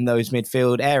 perhaps, in those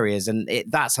midfield areas? And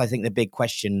that's, I think, the big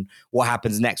question, what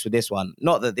happens next with this one?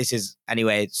 Not that this is,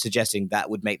 anyway, suggesting that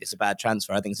would make this a bad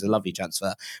transfer. I think it's a lovely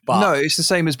transfer. But no, it's the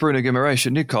same as Bruno Guimaraes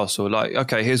at Newcastle. Like,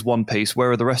 okay, here's one piece. Where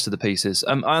are the rest of the pieces?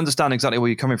 I understand exactly where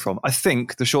you're coming from. I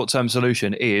think the short-term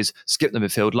solution is skip the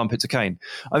midfield, lump it to Kane.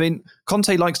 I mean,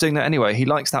 Conte likes doing that anyway. He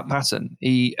likes that pattern.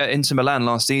 At Inter Milan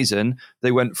last season,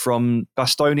 they went from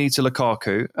Bastoni to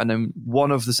Lukaku, and then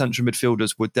one of the central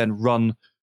midfielders would then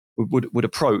would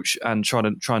approach and try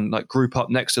and like group up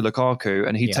next to Lukaku,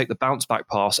 and he'd take the bounce back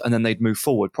pass, and then they'd move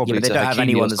forward. Probably but they don't have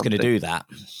anyone that's going to do that.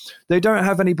 They don't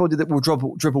have anybody that will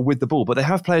dribble with the ball, but they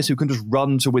have players who can just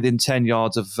run to within 10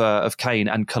 yards of Kane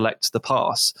and collect the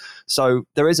pass. So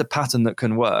there is a pattern that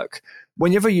can work.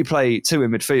 Whenever you play two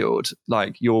in midfield,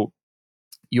 like you're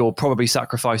probably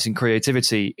sacrificing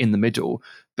creativity in the middle,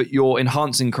 but you're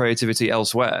enhancing creativity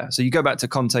elsewhere. So you go back to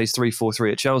Conte's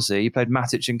 3-4-3 at Chelsea. He played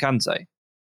Matic and Kante.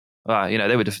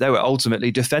 They were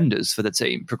ultimately defenders for the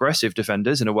team, progressive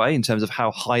defenders in a way in terms of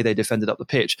how high they defended up the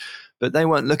pitch, but they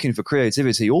weren't looking for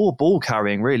creativity or ball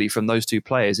carrying really from those two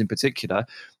players in particular.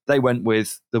 They went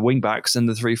with the wing backs and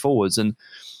the three forwards, and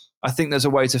I think there's a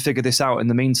way to figure this out in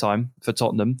the meantime for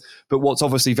Tottenham. But what's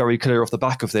obviously very clear off the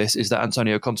back of this is that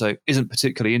Antonio Conte isn't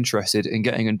particularly interested in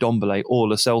getting Ndombele or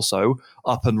Lo Celso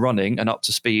up and running and up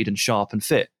to speed and sharp and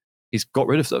fit. He's got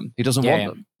rid of them. He doesn't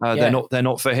want them. They're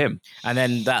not for him. And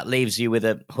then that leaves you with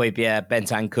a Højbjerg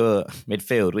Bentancur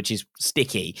midfield, which is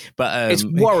sticky, but it's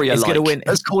warrior-like. It's going to win.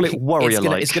 Let's call it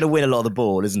warrior-like. It's going to win a lot of the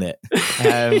ball, isn't it?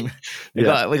 We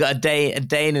got a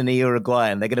Dane and a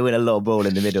Uruguayan. They're going to win a lot of ball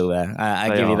in the middle there.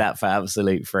 I give you that for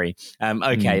absolute free.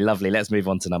 Lovely. Let's move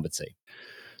on to number 2.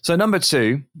 So number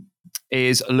 2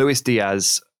 is Luis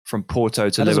Diaz from Porto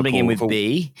to Liverpool. Begin with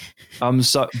B.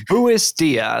 Luis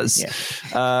Diaz.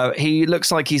 Yeah. He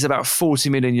looks like he's about 40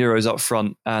 million euros up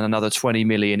front and another 20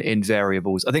 million in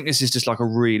variables. I think this is just like a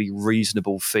really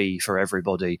reasonable fee for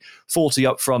everybody. 40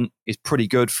 up front is pretty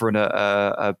good for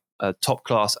a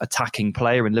top-class attacking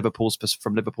player from Liverpool's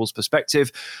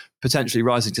perspective. Potentially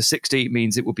rising to 60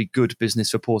 means it will be good business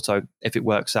for Porto if it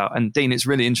works out. And Dean, it's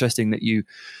really interesting that you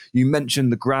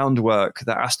mentioned the groundwork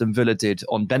that Aston Villa did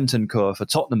on Bentancur for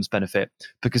Tottenham's benefit,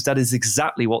 because that is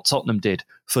exactly what Tottenham did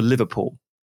for Liverpool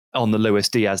on the Luis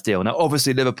Diaz deal. Now,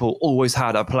 obviously, Liverpool always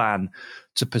had a plan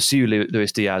to pursue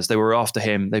Luis Diaz. They were after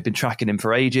him. They've been tracking him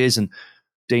for ages. And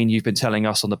Dean, you've been telling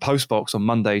us on the postbox on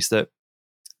Mondays that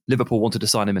Liverpool wanted to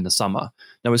sign him in the summer.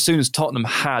 Now, as soon as Tottenham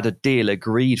had a deal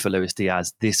agreed for Luis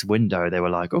Diaz this window, they were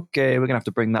like, okay, we're going to have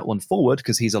to bring that one forward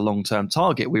because he's a long-term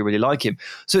target. We really like him.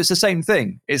 So it's the same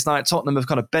thing. It's like Tottenham have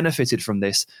kind of benefited from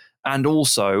this, and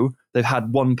also they've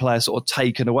had one player sort of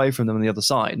taken away from them on the other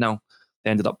side. Now, they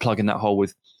ended up plugging that hole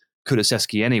with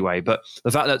Kulusevski anyway, but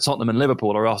the fact that Tottenham and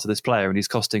Liverpool are after this player and he's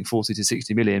costing 40 to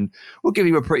 60 million will give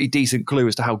you a pretty decent clue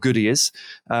as to how good he is.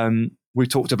 We've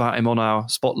talked about him on our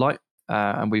Spotlight.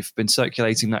 And we've been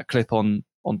circulating that clip on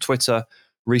Twitter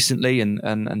recently, and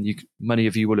many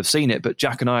of you will have seen it. But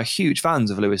Jack and I are huge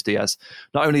fans of Luis Diaz.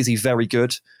 Not only is he very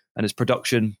good, and his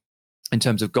production in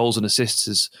terms of goals and assists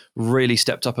has really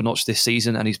stepped up a notch this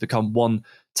season, and he's become one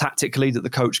tactically that the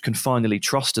coach can finally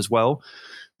trust as well.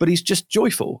 But he's just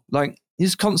joyful. Like,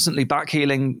 he's constantly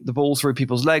backheeling the ball through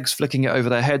people's legs, flicking it over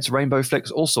their heads, rainbow flicks,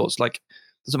 all sorts. Like,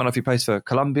 doesn't matter if he plays for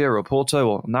Colombia or Porto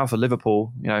or now for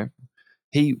Liverpool,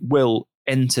 he will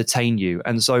entertain you.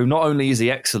 And so not only is he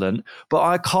excellent, but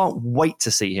I can't wait to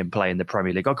see him play in the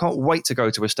Premier League. I can't wait to go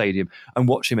to a stadium and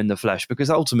watch him in the flesh, because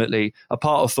ultimately a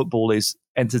part of football is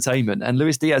entertainment. And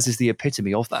Luis Diaz is the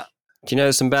epitome of that. Do you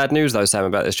know some bad news though, Sam,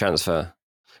 about this transfer?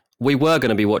 We were going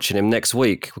to be watching him next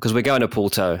week because we're going to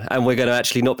Porto, and we're going to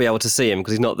actually not be able to see him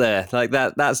because he's not there. Like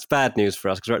that's bad news for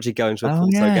us, because we're actually going to a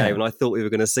Porto game, and I thought we were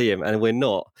going to see him, and we're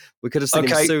not. We could have seen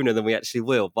him sooner than we actually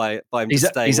will by him just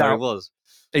staying where he was.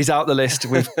 He's out the list.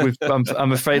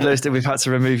 I'm afraid, Lewis, that we've had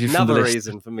to remove you from the list. Another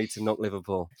reason for me to knock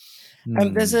Liverpool.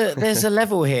 There's a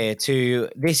level here to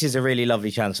this is a really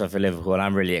lovely transfer for Liverpool, and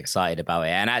I'm really excited about it.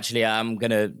 And actually, I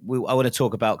want to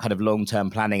talk about kind of long-term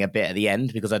planning a bit at the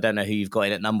end, because I don't know who you've got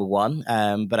in at number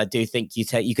 1, but I do think you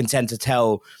can tend to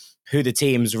tell who the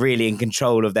teams really in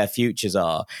control of their futures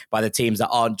are, by the teams that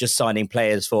aren't just signing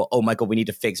players for, oh my God, we need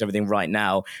to fix everything right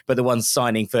now, but the ones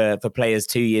signing for players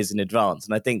 2 years in advance.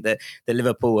 And I think that the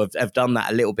Liverpool have done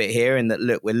that a little bit here, in that,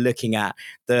 look, we're looking at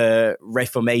the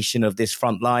reformation of this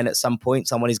front line at some point.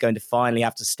 Someone is going to finally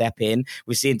have to step in.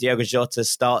 We've seen Diogo Jota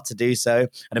start to do so.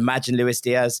 And imagine Luis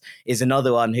Diaz is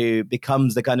another one who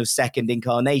becomes the kind of second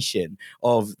incarnation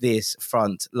of this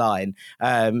front line.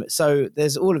 So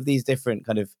there's all of these different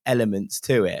kind of elements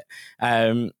to it.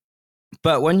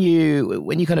 But when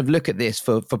you kind of look at this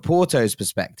for Porto's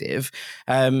perspective,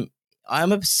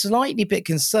 I'm a slightly bit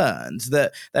concerned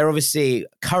that they're obviously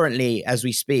currently, as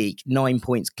we speak, 9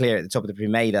 points clear at the top of the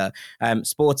Primera.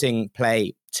 Sporting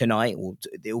play tonight, or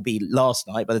it will be last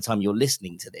night by the time you're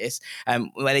listening to this,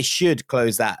 where they should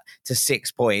close that to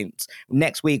 6 points.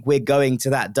 Next week, we're going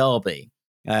to that derby.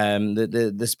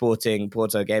 The Sporting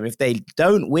Porto game. If they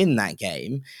don't win that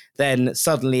game, then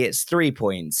suddenly it's 3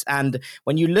 points. And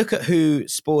when you look at who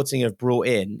Sporting have brought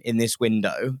in this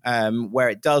window, where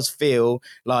it does feel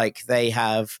like they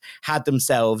have had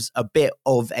themselves a bit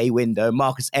of a window.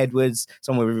 Marcus Edwards,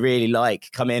 someone we really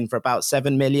like, come in for about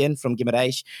 7 million from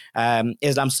Guimarães.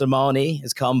 Islam Slimani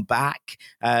has come back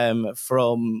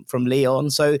from Lyon.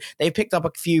 So they've picked up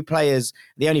a few players.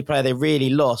 The only player they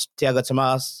really lost, Thiago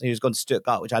Tomas, who's gone to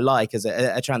Stuttgart, which I like as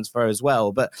a transfer as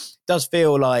well, but it does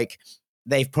feel like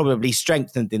they've probably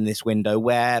strengthened in this window,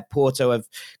 where Porto have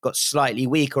got slightly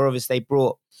weaker. Obviously, they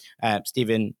brought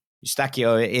Steven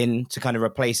Eustáquio in to kind of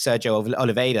replace Sergio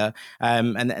Oliveira,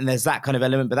 and there's that kind of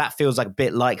element, but that feels like a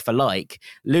bit like for like.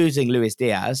 Losing Luis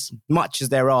Diaz, much as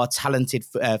there are talented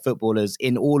footballers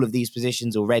in all of these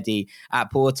positions already at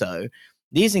Porto,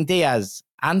 losing Diaz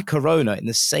and Corona in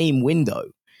the same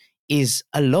window is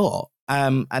a lot.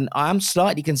 And I'm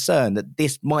slightly concerned that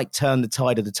this might turn the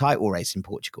tide of the title race in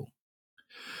Portugal.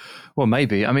 Well,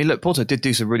 maybe. I mean, look, Porto did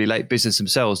do some really late business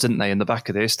themselves, didn't they? In the back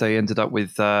of this, they ended up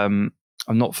with,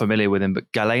 I'm not familiar with him,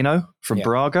 but Galeno from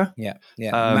Braga. Yeah.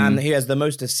 Man who has the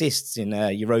most assists in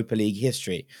Europa League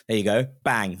history. There you go.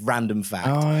 Bang. Random fact.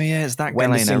 Oh, yeah, it's that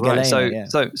Galeno,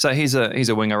 right? So he's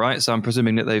a winger, right? So I'm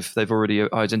presuming that they've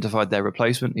already identified their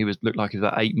replacement. He looked like he was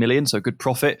about 8 million, so good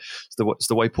profit. It's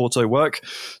the way Porto work.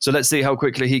 So let's see how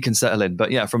quickly he can settle in. But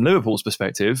yeah, from Liverpool's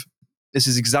perspective, this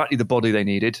is exactly the body they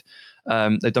needed.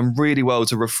 They've done really well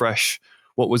to refresh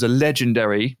what was a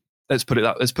legendary, let's put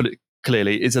it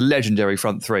clearly, it's a legendary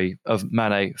front three of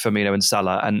Mane, Firmino and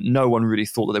Salah, and no one really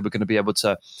thought that they were going to be able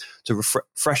to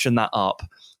freshen that up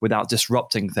without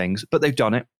disrupting things. But they've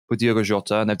done it with Diogo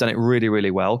Jota, and they've done it really,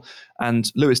 really well.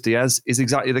 And Luis Diaz is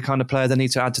exactly the kind of player they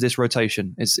need to add to this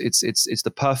rotation. It's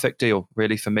the perfect deal,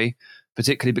 really, for me,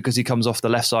 particularly because he comes off the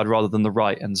left side rather than the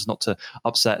right, and it's not to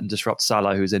upset and disrupt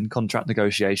Salah, who's in contract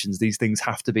negotiations. These things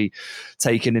have to be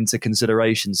taken into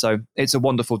consideration. So it's a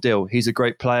wonderful deal. He's a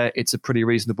great player. It's a pretty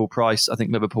reasonable price. I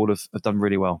think Liverpool have done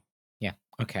really well. Yeah,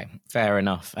 okay, fair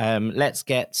enough. Let's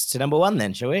get to number one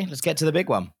then, shall we? Let's get to the big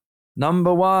one.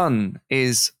 Number one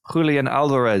is Julian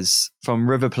Alvarez from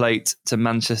River Plate to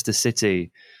Manchester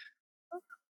City.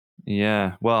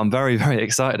 Yeah, well, I'm very, very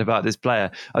excited about this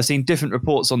player. I've seen different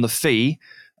reports on the fee.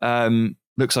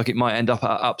 Looks like it might end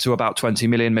up to about 20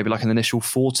 million, maybe like an initial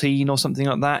 14 or something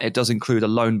like that. It does include a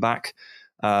loan back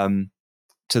to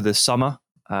the summer,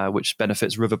 which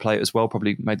benefits River Plate as well,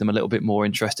 probably made them a little bit more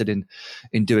interested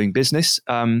in doing business.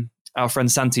 Our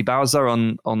friend Santi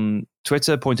Bauza on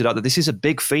Twitter pointed out that this is a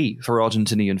big fee for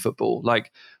Argentinian football.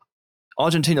 Like,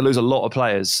 Argentina lose a lot of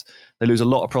players. They lose a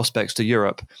lot of prospects to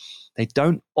Europe. They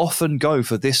don't often go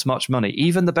for this much money,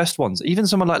 even the best ones. Even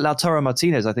someone like Lautaro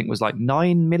Martinez, I think, was like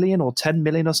 9 million or 10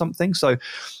 million or something. So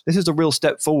this is a real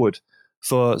step forward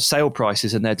for sale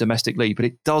prices in their domestic league. But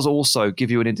it does also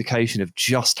give you an indication of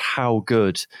just how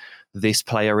good this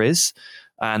player is.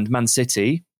 And Man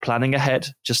City, planning ahead,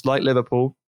 just like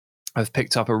Liverpool, have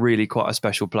picked up quite a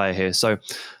special player here. So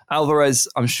Alvarez,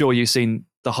 I'm sure you've seen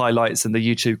the highlights and the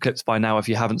YouTube clips by now if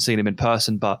you haven't seen him in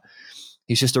person, but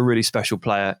he's just a really special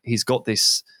player. He's got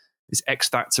this X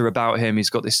factor about him. He's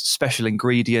got this special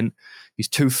ingredient. He's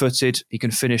 2-footed. He can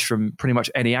finish from pretty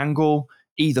much any angle,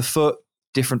 either foot,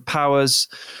 different powers,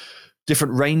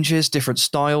 different ranges, different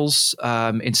styles,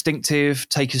 instinctive,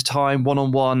 take his time,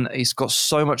 one-on-one. He's got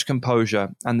so much composure,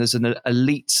 and there's an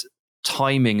elite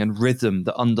timing and rhythm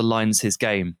that underlines his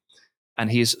game. And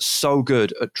he is so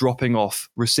good at dropping off,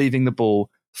 receiving the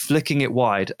ball, flicking it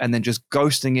wide, and then just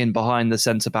ghosting in behind the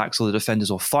centre-backs or the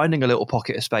defenders, or finding a little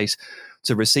pocket of space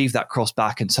to receive that cross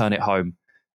back and turn it home.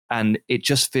 And it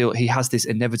just he has this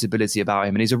inevitability about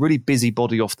him. And he's a really busy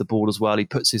body off the ball as well. He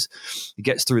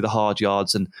gets through the hard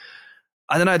yards. And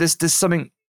I don't know, there's something,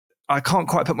 I can't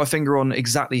quite put my finger on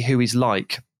exactly who he's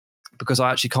like, because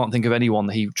I actually can't think of anyone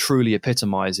that he truly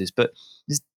epitomizes. But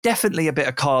there's definitely a bit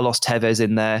of Carlos Tevez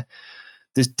in there.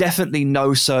 There's definitely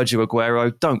no Sergio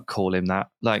Aguero. Don't call him that.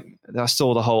 Like, I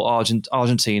saw the whole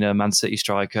Argentina Man City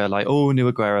striker, like, oh,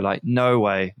 new Aguero. Like, no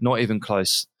way, not even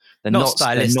close. They're not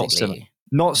stylistically.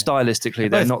 They're not stylistically.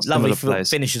 They're not lovely similar players.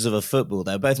 finishers of a football,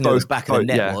 though. Both know the back of the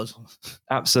net was.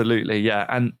 Absolutely, yeah.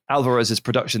 And Alvarez's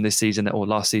production this season, or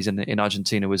last season in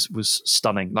Argentina, was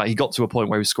stunning. Like, he got to a point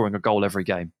where he was scoring a goal every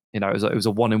game. You know, it was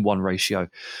a 1-in-1 ratio.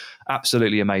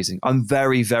 Absolutely amazing. I'm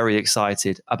very, very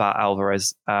excited about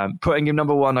Alvarez. Putting him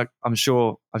number one, I'm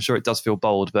sure it does feel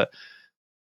bold, but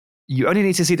you only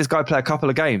need to see this guy play a couple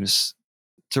of games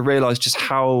to realise just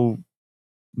how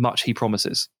much he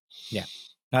promises. Yeah.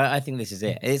 I think this is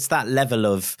it. It's that level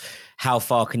of how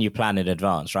far can you plan in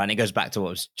advance, right? And it goes back to what I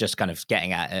was just kind of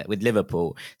getting at with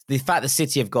Liverpool. The fact that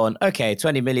City have gone, okay,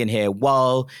 20 million here,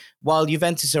 while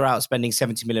Juventus are out spending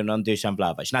 70 million on Dusan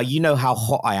Vlahovic. Now, you know how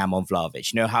hot I am on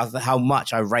Vlahovic. You know how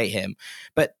much I rate him.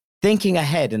 But thinking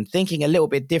ahead and thinking a little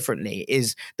bit differently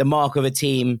is the mark of a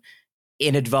team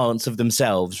in advance of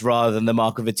themselves rather than the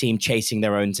mark of a team chasing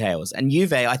their own tails. And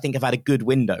Juve, I think, have had a good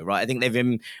window, right?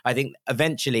 I think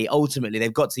eventually, ultimately,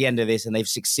 they've got to the end of this and they've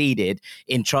succeeded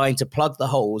in trying to plug the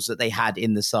holes that they had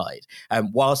in the side,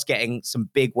 whilst getting some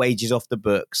big wages off the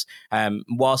books,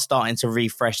 whilst starting to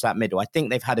refresh that middle. I think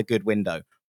they've had a good window.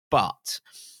 But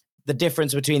the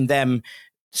difference between them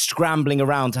scrambling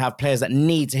around to have players that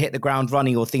need to hit the ground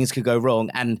running or things could go wrong,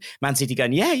 and Man City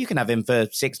going, yeah, you can have him for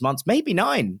 6 months, maybe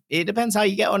 9. It depends how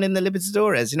you get on in the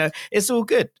Libertadores. You know, it's all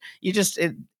good.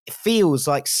 It feels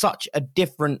like such a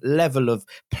different level of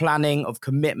planning, of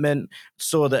commitment.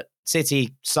 Saw that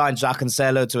City signed Jacques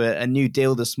Cancelo to a new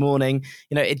deal this morning.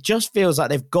 You know, it just feels like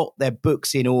they've got their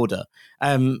books in order.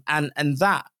 And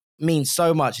that means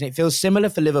so much, and it feels similar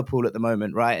for Liverpool at the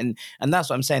moment, right? And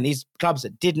that's what I'm saying. These clubs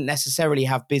that didn't necessarily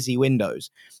have busy windows,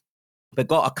 but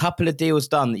got a couple of deals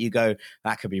done that you go,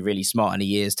 that could be really smart in a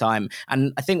year's time.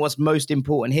 And I think what's most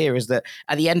important here is that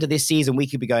at the end of this season, we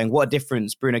could be going, what a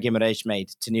difference Bruno Guimaraes made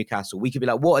to Newcastle. We could be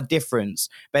like, what a difference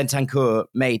Bentancur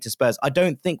made to Spurs. I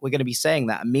don't think we're going to be saying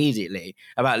that immediately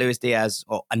about Luis Diaz,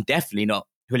 and definitely not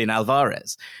Julian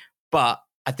Alvarez. But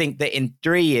I think that in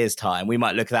 3 years' time, we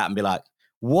might look at that and be like,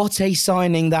 what a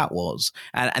signing that was.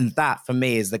 And that, for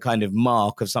me, is the kind of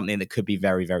mark of something that could be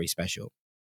very, very special.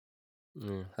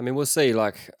 I mean, we'll see,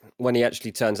 like, when he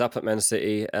actually turns up at Man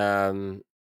City,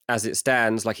 as it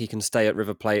stands, like, he can stay at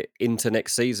River Plate into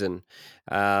next season.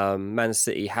 Man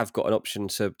City have got an option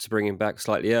to bring him back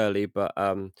slightly early, but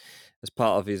as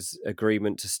part of his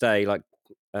agreement to stay, like,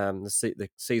 the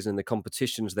season, the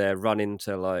competitions there run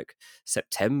into like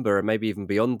September and maybe even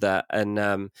beyond that. And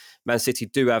Man City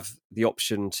do have the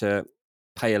option to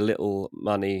pay a little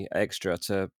money extra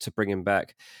to bring him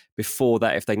back before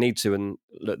that if they need to. And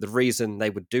look, the reason they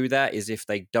would do that is if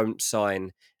they don't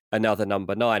sign another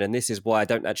number 9. And this is why I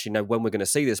don't actually know when we're going to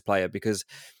see this player, because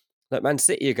like, Man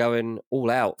City are going all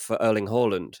out for Erling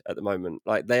Haaland at the moment.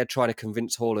 Like, they're trying to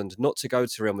convince Haaland not to go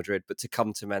to Real Madrid, but to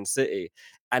come to Man City.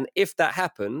 And if that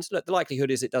happens, look, the likelihood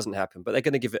is it doesn't happen, but they're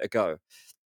going to give it a go.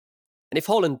 And if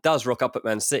Haaland does rock up at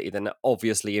Man City, then that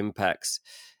obviously impacts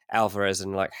Alvarez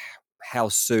and like how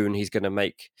soon he's going to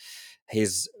make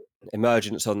his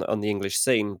emergence on the English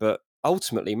scene. But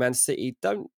ultimately, Man City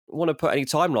don't want to put any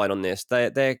timeline on this.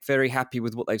 They're very happy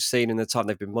with what they've seen in the time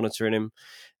they've been monitoring him.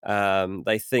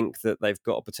 They think that they've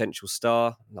got a potential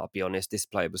star. I'll be honest, this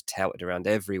player was touted around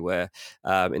everywhere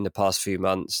in the past few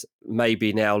months.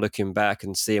 Maybe now looking back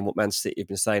and seeing what Man City have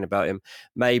been saying about him,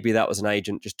 maybe that was an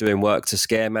agent just doing work to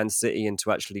scare Man City into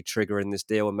actually triggering this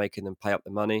deal and making them pay up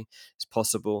the money. It's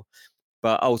possible.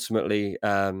 But ultimately,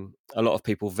 a lot of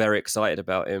people very excited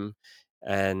about him.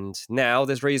 And now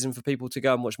there's reason for people to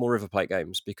go and watch more River Plate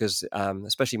games because,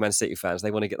 especially Man City fans,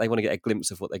 they want to get a glimpse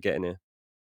of what they're getting here.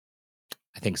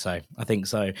 I think so.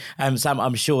 Sam,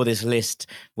 I'm sure this list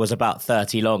was about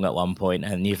 30 long at one point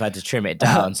and you've had to trim it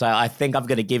down. So I think I'm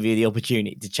going to give you the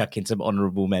opportunity to chuck in some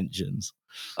honourable mentions.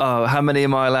 Oh, how many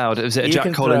am I allowed? Is it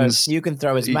Jack Collins? You can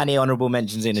throw as many honourable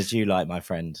mentions in as you like, my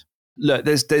friend. Look,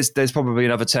 there's probably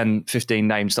another 10, 15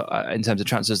 names that, in terms of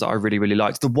transfers that I really, really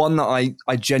liked. The one that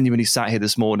I genuinely sat here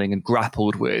this morning and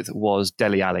grappled with was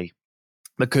Dele Alli,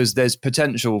 because there's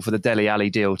potential for the Dele Alli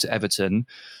deal to Everton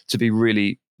to be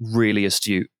really, really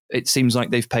astute. It seems like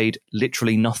they've paid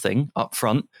literally nothing up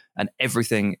front and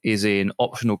everything is in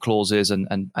optional clauses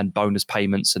and bonus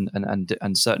payments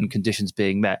and certain conditions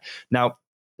being met. Now,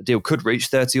 the deal could reach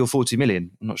 30 or 40 million.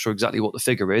 I'm not sure exactly what the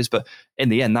figure is, but in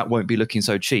the end, that won't be looking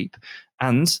so cheap.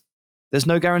 And there's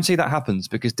no guarantee that happens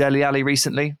because Dele Alli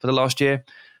recently, for the last year,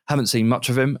 Haven't seen much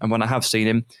of him, and when I have seen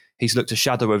him, he's looked a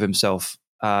shadow of himself.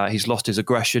 He's lost his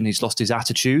aggression, he's lost his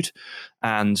attitude,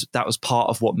 and that was part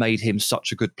of what made him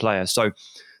such a good player. So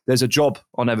there's a job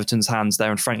on Everton's hands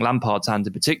there, and Frank Lampard's hand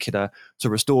in particular, to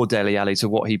restore Dele Alli to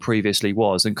what he previously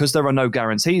was. And because there are no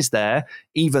guarantees there,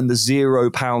 even the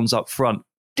 £0 up front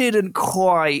didn't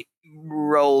quite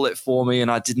roll it for me, and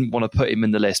I didn't want to put him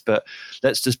in the list, but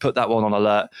let's just put that one on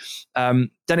alert.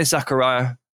 Denis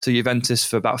Zakaria to Juventus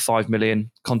for about 5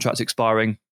 million, contract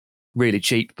expiring, really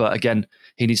cheap, but again,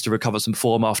 he needs to recover some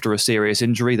form after a serious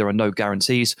injury. There are no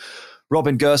guarantees.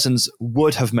 Robin Gosens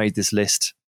would have made this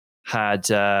list had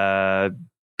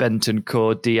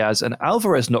Bentancur, Diaz and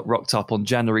Alvarez not rocked up on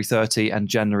January 30 and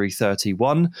January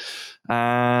 31.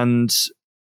 And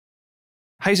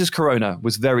Jesus Corona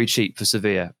was very cheap for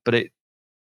Sevilla, but it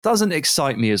doesn't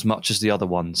excite me as much as the other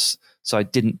ones, so I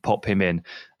didn't pop him in.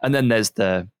 And then there's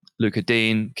the Luca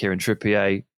Dean, Kieran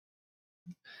Trippier,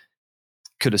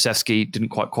 Kulusevski didn't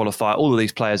quite qualify. All of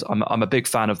these players, I'm a big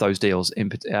fan of those deals.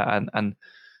 And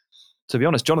to be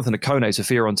honest, Jonathan Okone to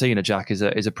Fiorentina, Jack, is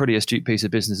a pretty astute piece of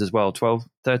business as well. 12,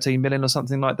 13 million or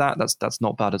something like that. That's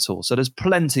not bad at all. So there's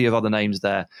plenty of other names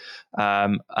there.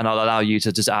 And I'll allow you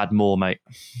to just add more, mate.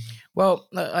 Well,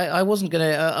 I wasn't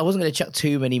gonna chuck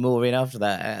too many more in after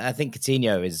that. I think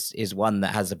Coutinho is one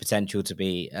that has the potential to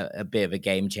be a bit of a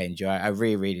game changer. I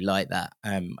really, really like that.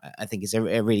 I think it's a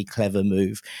really clever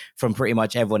move from pretty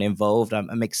much everyone involved.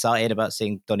 I'm excited about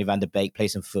seeing Donny van der Beek play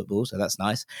some football, so that's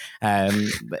nice.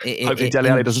 Hopefully Dele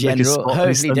Alli doesn't make his spot.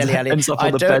 Hopefully Dele Alli.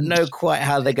 I don't know quite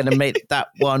how they're going to make that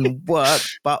one work,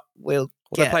 but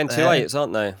they're playing 2-8s,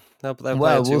 aren't they?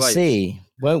 Well, we'll see,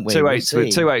 won't we?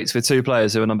 2-8s with 2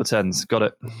 players who are number 10s. Got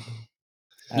it.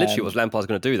 Literally what Lampard's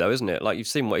going to do, though, isn't it? Like, you've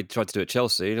seen what he tried to do at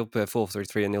Chelsea. He'll play a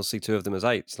 4-3-3 and he'll see 2 of them as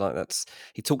 8s. Like,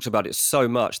 he talks about it so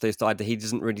much. He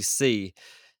doesn't really see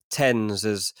 10s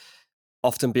as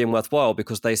often being worthwhile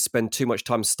because they spend too much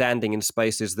time standing in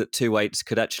spaces that 2-8s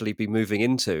could actually be moving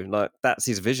into. Like, that's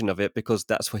his vision of it, because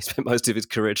that's what he spent most of his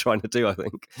career trying to do, I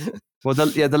think. Well,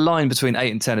 the line between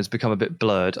 8 and 10 has become a bit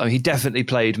blurred. I mean, he definitely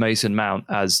played Mason Mount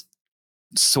as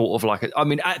sort of like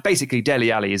basically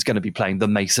Dele Alli is going to be playing the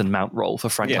Mason Mount role for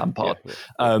Frank Lampard.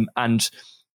 Yeah. And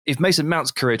if Mason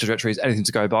Mount's career trajectory is anything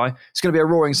to go by, it's going to be a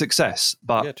roaring success.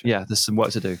 But there's some work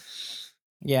to do.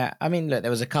 Yeah, I mean, look, there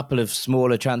was a couple of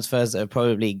smaller transfers that have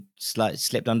probably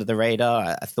slipped under the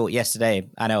radar. I thought yesterday,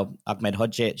 Anel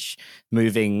Ahmedhodzic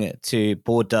moving to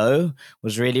Bordeaux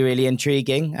was really, really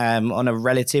intriguing on a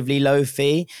relatively low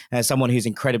fee. Someone who's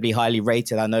incredibly highly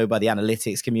rated, I know, by the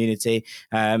analytics community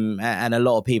and a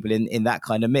lot of people in that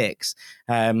kind of mix.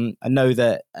 I know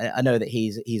that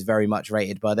he's very much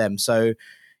rated by them. So,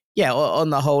 yeah,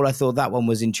 on the whole, I thought that one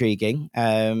was intriguing.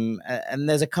 And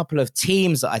there's a couple of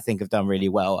teams that I think have done really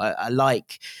well. I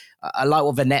like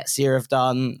what Venezia have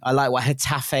done. I like what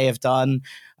Getafe have done.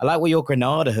 I like what your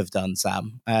Granada have done,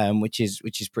 Sam, which is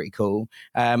pretty cool.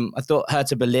 I thought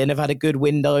Hertha Berlin have had a good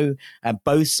window.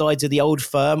 Both sides of the old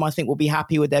firm, I think, will be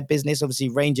happy with their business. Obviously,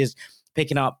 Rangers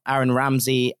picking up Aaron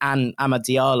Ramsey and Amad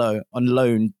Diallo on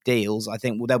loan deals, I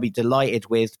think they'll be delighted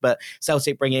with. But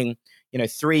Celtic bringing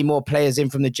 3 more players in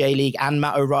from the J-League and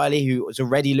Matt O'Reilly, who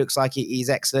already looks like he's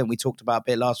excellent. We talked about a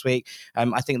bit last week.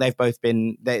 I think they've both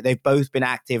been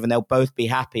active and they'll both be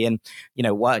happy. And,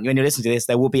 when you listen to this,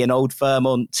 there will be an old firm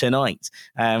on tonight,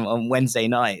 on Wednesday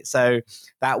night. So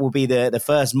that will be the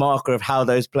first marker of how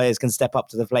those players can step up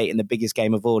to the plate in the biggest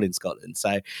game of all in Scotland.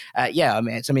 So,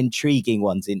 some intriguing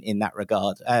ones in that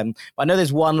regard. But I know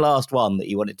there's one last one that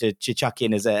you wanted to chuck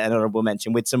in as an honourable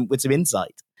mention with some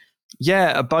insight.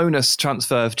 Yeah, a bonus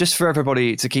transfer just for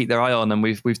everybody to keep their eye on, and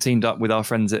we've teamed up with our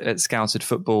friends at Scouted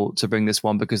Football to bring this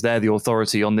one because they're the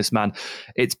authority on this man.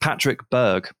 It's Patrick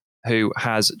Berg, who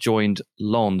has joined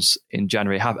Lens in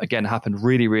January. Happened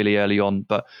really, really early on,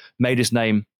 but made his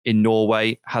name in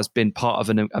Norway, has been part of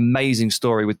an amazing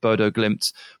story with Bodo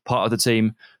Glimt, part of the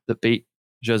team that beat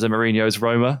Jose Mourinho's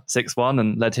Roma 6-1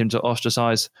 and led him to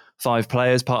ostracize 5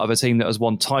 players, part of a team that has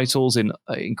won titles in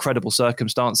incredible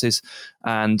circumstances.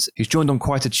 And he's joined on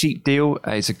quite a cheap deal.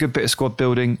 It's a good bit of squad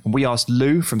building. We asked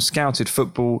Lou from Scouted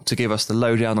Football to give us the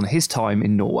lowdown on his time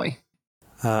in Norway.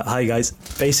 Hi guys.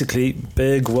 Basically,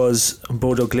 Berg was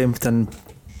Bodo Glimt and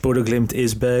Bodo Glimt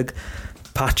is Berg.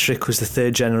 Patrick was the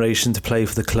 3rd generation to play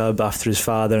for the club after his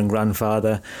father and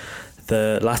grandfather,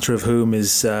 the latter of whom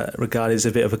is regarded as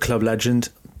a bit of a club legend.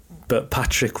 But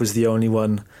Patrick was the only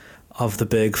one of the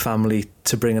Berg family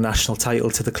to bring a national title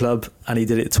to the club, and he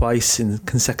did it twice in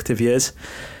consecutive years.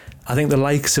 I think the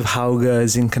likes of Hauge,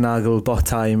 Zinkernagel,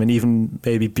 Botheim and even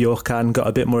maybe Bjorkan got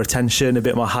a bit more attention, a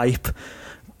bit more hype.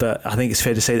 but I think it's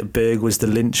fair to say that Berg was the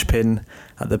linchpin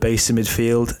at the base of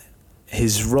midfield.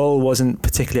 His role wasn't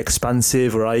particularly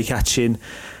expansive or eye-catching,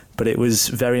 but it was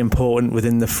very important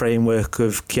within the framework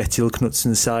of Kjetil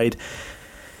Knutsen's side.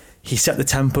 He set the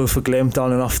tempo for Glimt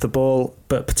on and off the ball,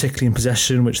 but particularly in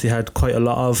possession, which they had quite a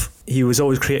lot of. He was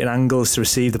always creating angles to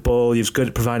receive the ball. He was good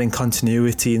at providing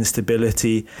continuity and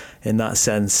stability in that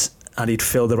sense, and he'd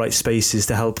fill the right spaces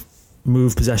to help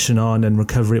move possession on and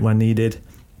recover it when needed.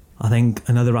 I think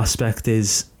another aspect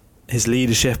is his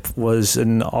leadership was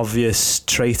an obvious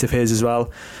trait of his as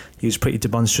well. He was pretty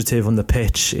demonstrative on the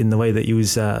pitch in the way that he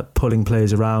was pulling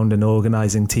players around and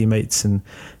organising teammates and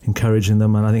encouraging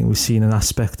them. And I think we've seen an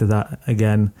aspect of that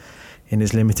again in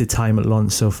his limited time at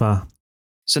Lens so far.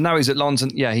 So now he's at Lens,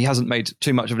 and he hasn't made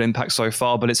too much of an impact so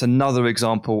far, but it's another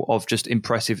example of just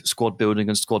impressive squad building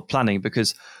and squad planning,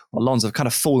 because Lens have kind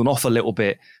of fallen off a little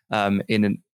bit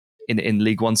in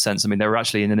League One sense. I mean, they were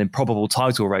actually in an improbable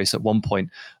title race at one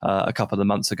point a couple of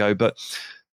months ago, but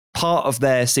part of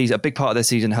their season, a big part of their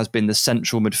season, has been the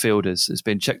central midfielders. It's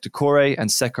been Cheick Doucouré and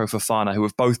Seko Fofana, who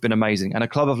have both been amazing. And a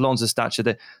club of Lens' stature,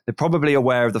 they're probably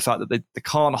aware of the fact that they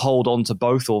can't hold on to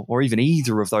both or even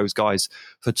either of those guys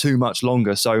for too much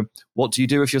longer. So what do you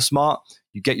do if you're smart?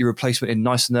 You get your replacement in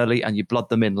nice and early and you blood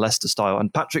them in Leicester style.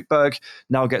 And Patrick Berg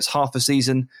now gets half a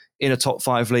season in a top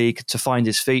 5 league to find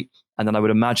his feet. And then I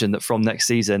would imagine that from next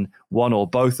season, one or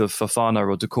both of Fofana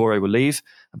or Doucouré will leave,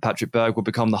 and Patrick Berg will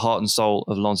become the heart and soul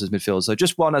of Lens' midfield. So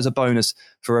just one as a bonus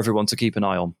for everyone to keep an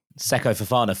eye on. Seko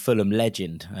Fofana, Fulham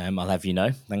legend, I'll have you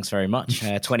know. Thanks very much.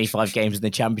 25 games in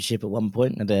the Championship at one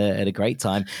point, and had a great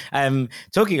time.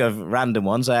 Talking of random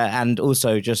ones, and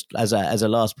also just as a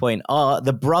last point,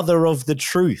 the brother of the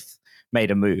truth made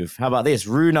a move. How about this?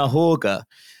 Runa Horga,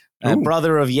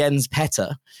 brother of Jens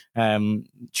Petter,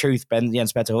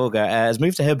 Jens Petter Horga, has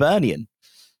moved to Hibernian.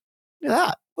 Look at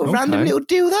that. What a random little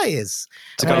deal that is.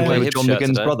 To go and play with John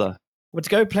McGinn's brother. Well, to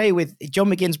go play with John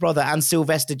McGinn's brother and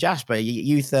Sylvester Jasper,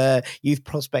 youth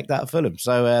prospect out of Fulham.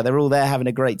 So they're all there having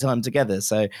a great time together.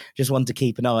 So just want to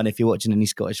keep an eye on if you're watching any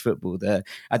Scottish football.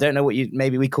 I don't know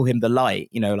maybe we call him the Light.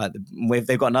 Like if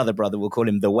they've got another brother, we'll call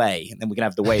him the Way. And then we can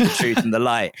have the Way, the Truth and the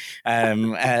Light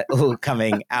all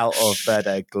coming out of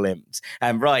Glimt.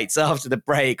 Right, so after the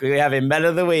break, we have Mel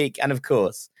of the Week and, of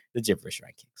course, the Gibberish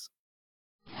Rankings.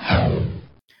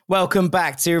 Welcome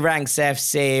back to Ranks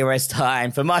FC, where it's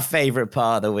time for my favourite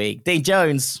part of the week. Dean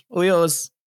Jones, all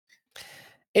yours.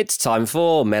 It's time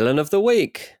for Melon of the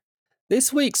Week.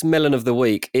 This week's Melon of the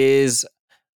Week is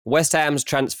West Ham's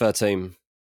transfer team.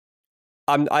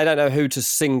 I don't know who to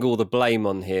single the blame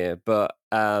on here, but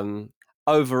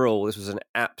overall, this was an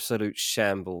absolute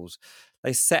shambles.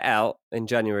 They set out in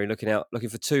January looking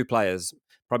for 2 players,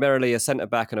 primarily a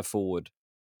centre-back and a forward.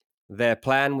 Their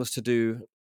plan was to do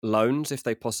loans if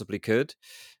they possibly could.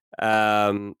 They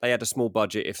had a small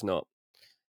budget if not.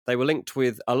 They were linked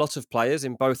with a lot of players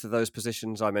in both of those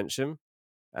positions I mentioned.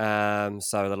 So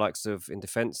the likes of, in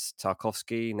defence,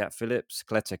 Tarkowski, Nat Phillips,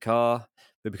 Cletter Carr,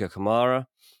 Boubacar Kamara.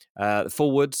 The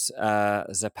forwards,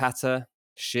 Zapata,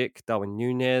 Schick, Darwin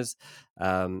Núñez,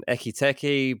 Eki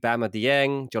Teki, Bama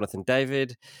Dieng, Jonathan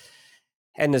David,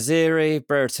 En-Nesyri,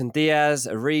 Brereton Diaz,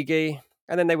 Origi.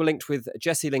 And then they were linked with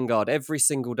Jesse Lingard every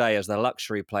single day as their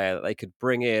luxury player that they could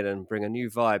bring in and bring a new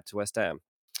vibe to West Ham.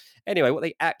 Anyway, what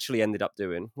they actually ended up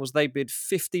doing was they bid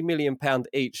 £50 million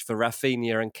each for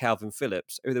Rafinha and Calvin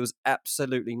Phillips, who there was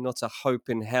absolutely not a hope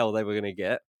in hell they were going to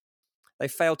get. They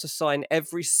failed to sign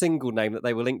every single name that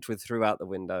they were linked with throughout the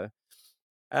window.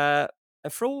 And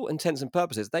for all intents and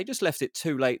purposes, they just left it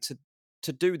too late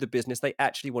to do the business they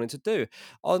actually wanted to do.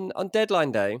 On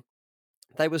deadline day,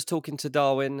 they was talking to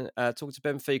Darwin, talking to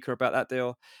Benfica about that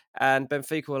deal, and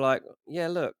Benfica were like, yeah,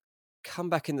 look, come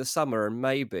back in the summer and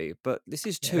maybe, but this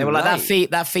is too late. Like,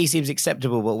 that fee seems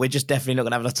acceptable, but we're just definitely not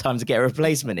going to have enough time to get a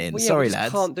replacement in. Well, yeah, sorry, we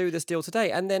lads. Can't do this deal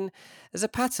today. And then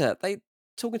Zapata, they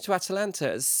talking to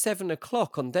Atalanta at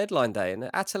 7:00 on deadline day, and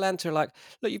Atalanta are like,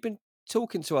 look, you've been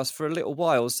talking to us for a little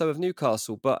while, so have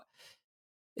Newcastle, but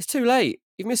it's too late.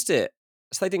 You've missed it.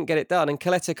 So they didn't get it done. And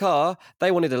Cletter Carr,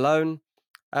 they wanted a loan.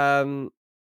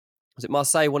 Was it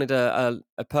Marseille wanted a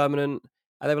permanent,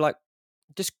 and they were like,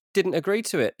 just didn't agree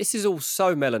to it. This is all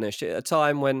so melonish at a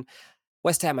time when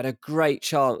West Ham had a great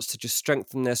chance to just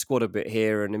strengthen their squad a bit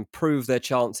here and improve their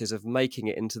chances of making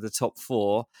it into the top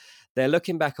 4. They're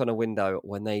looking back on a window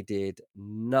when they did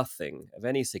nothing of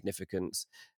any significance.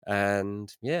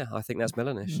 And yeah, I think that's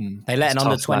melonish. They let an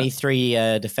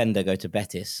under-23 defender go to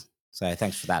Betis. So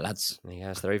thanks for that, lads.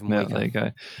 Yes, they're even weaker. There you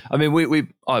go. I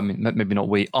mean, maybe not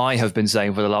we. I have been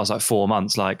saying for the last 4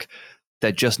 months,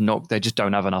 they just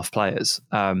don't have enough players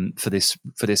for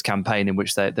this campaign in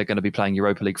which they're going to be playing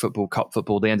Europa League football, cup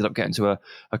football. They ended up getting to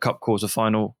a cup quarter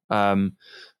final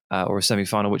or a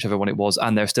semi-final, whichever one it was,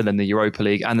 and they're still in the Europa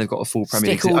League, and they've got a full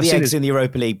Premier League. Stick all the eggs in the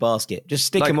Europa League basket. Just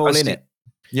stick them all in it.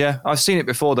 Yeah, I've seen it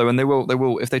before though, and they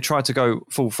will if they try to go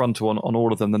full frontal on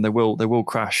all of them, then they will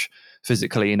crash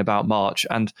physically in about March.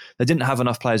 And they didn't have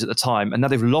enough players at the time, and now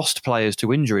they've lost players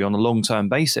to injury on a long-term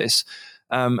basis,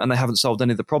 and they haven't solved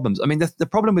any of the problems. I mean, the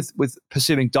problem with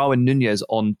pursuing Darwin Nunez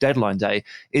on deadline day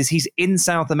is he's in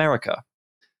South America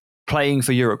playing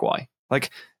for Uruguay. Like,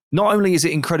 not only is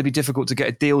it incredibly difficult to get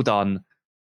a deal done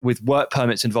with work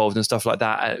permits involved and stuff like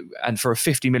that, and for a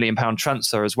 £50 million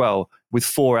transfer as well, with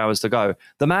 4 hours to go,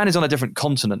 the man is on a different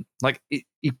continent. Like,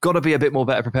 you've got to be a bit more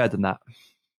better prepared than that.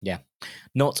 Yeah,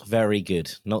 not very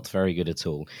good. Not very good at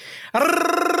all.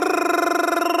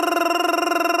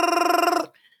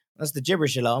 That's the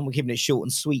gibberish alarm. We're keeping it short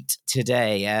and sweet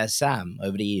today. Sam,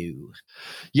 over to you.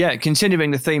 Yeah,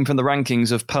 continuing the theme from the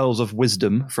rankings of Pearls of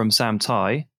Wisdom from Sam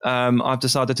Tighe, I've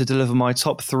decided to deliver my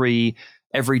top 3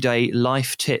 everyday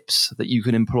life tips that you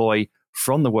can employ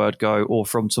from the word go or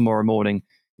from tomorrow morning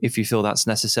if you feel that's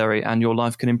necessary, and your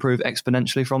life can improve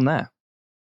exponentially from there.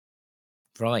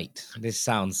 Right. This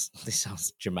sounds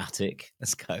dramatic.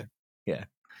 Let's go. Yeah.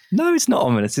 No, it's not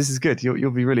ominous. This is good.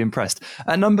 You'll be really impressed.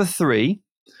 At number 3,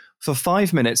 for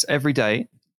 5 minutes every day,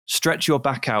 stretch your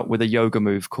back out with a yoga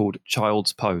move called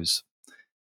Child's Pose.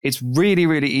 It's really,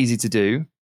 really easy to do.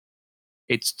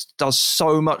 It does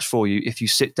so much for you if you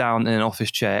sit down in an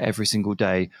office chair every single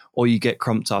day, or you get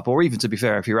crumped up, or even, to be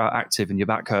fair, if you're out active and your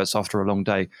back hurts after a long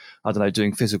day, I don't know,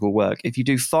 doing physical work. If you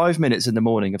do 5 minutes in the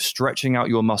morning of stretching out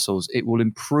your muscles, it will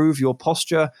improve your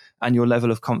posture and your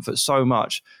level of comfort so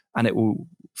much, and it will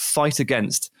fight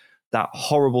against that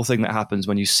horrible thing that happens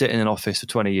when you sit in an office for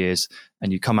 20 years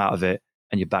and you come out of it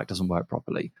and your back doesn't work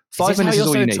properly. 5 minutes is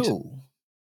all you need.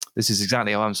 This is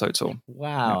exactly how I'm so tall. Wow,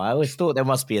 yeah. I always thought there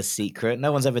must be a secret.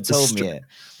 No one's ever told me it.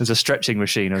 There's a stretching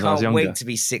machine as I was younger. Can't wait to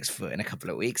be 6 foot in a couple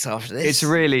of weeks after this.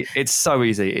 It's so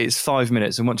easy. It's 5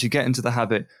 minutes, and once you get into the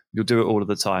habit, you'll do it all of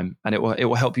the time, and it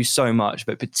will help you so much.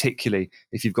 But particularly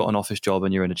if you've got an office job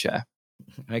and you're in a chair.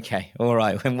 Okay, all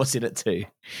right. When what's it at 2?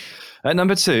 At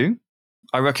number 2,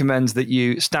 I recommend that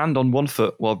you stand on one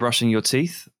foot while brushing your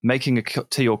teeth, making a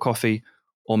tea or coffee,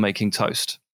 or making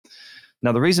toast.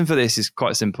 Now, the reason for this is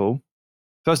quite simple.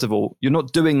 First of all, you're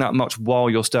not doing that much while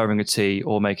you're stirring a tea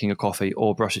or making a coffee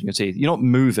or brushing your teeth. You're not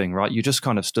moving, right? You just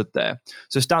kind of stood there.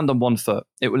 So stand on one foot.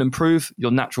 It will improve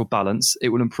your natural balance. It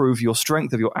will improve your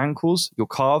strength of your ankles, your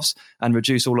calves, and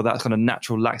reduce all of that kind of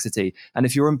natural laxity. And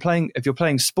if you're playing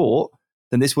sport,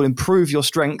 then this will improve your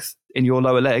strength in your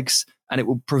lower legs, and it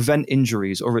will prevent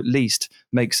injuries, or at least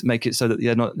make it so that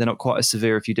they're not quite as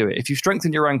severe if you do it. If you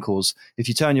strengthen your ankles, if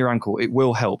you turn your ankle, it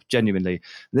will help genuinely.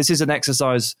 This is an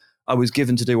exercise I was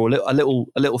given to do, or a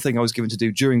little thing I was given to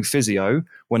do during physio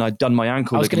when I'd done my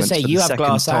ankle ligaments. I was going to say, you have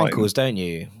glass ankles, don't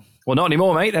you? Well, not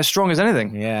anymore, mate. They're strong as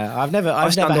anything. Yeah, I've never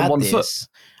had one this. Foot.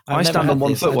 I stand on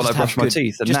one foot while I brush my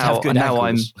teeth, and now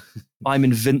I'm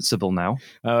invincible now.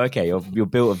 Oh, okay. You're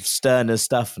built of sterner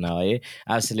stuff now, are you?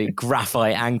 Absolute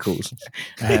graphite ankles.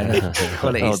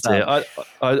 Quality stuff.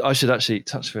 I should actually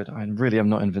touch wood. I really am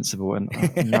not invincible, and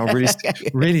I'm now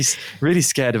really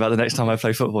scared about the next time I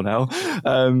play football now.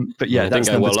 But yeah, that didn't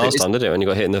go well last time, did it? When you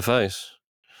got hit in the face.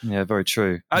 Yeah, very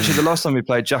true. Actually, the last time we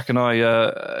played, Jack and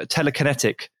I,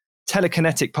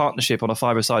 telekinetic partnership on a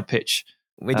five-a-side pitch.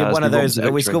 We did one of those.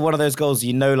 We scored one of those goals,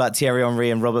 like Thierry Henry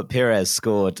and Robert Pires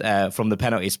scored from the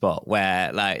penalty spot,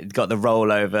 where got the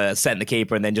rollover, sent the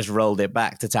keeper, and then just rolled it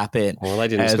back to tap in. Well, they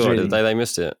didn't score it, did they? They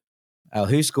missed it. Oh,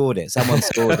 who scored it? Someone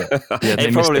scored it. Yeah,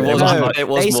 it probably wasn't. It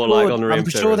was more like on Henry. I'm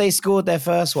sure they scored their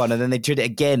first one, and then they tried it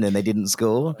again, and they didn't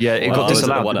score. Yeah, it got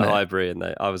disallowed.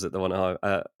 I was at the one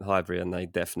at Highbury, and they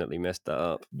definitely messed that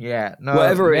up. Yeah, no,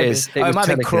 whatever it is. It might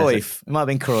have been Cruyff. It might have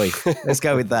been Cruyff. Let's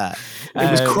go with that.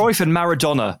 It was Cruyff and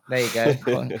Maradona. There you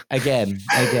go. Again.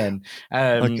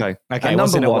 Okay.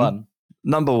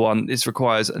 Number one, this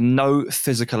requires no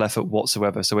physical effort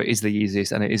whatsoever, so it is the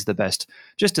easiest and it is the best.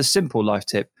 Just a simple life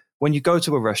tip. When you go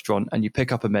to a restaurant and you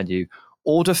pick up a menu,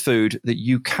 order food that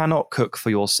you cannot cook for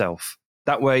yourself.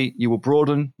 That way you will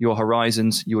broaden your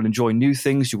horizons, you will enjoy new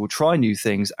things, you will try new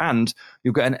things, and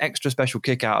you'll get an extra special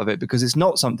kick out of it because it's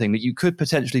not something that you could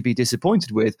potentially be disappointed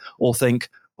with or think,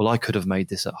 well, I could have made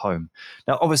this at home.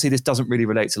 Now, obviously, this doesn't really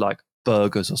relate to like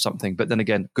burgers or something, but then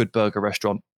again, good burger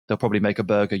restaurant, they'll probably make a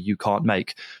burger you can't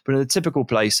make. But in a typical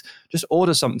place, just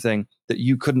order something that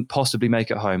you couldn't possibly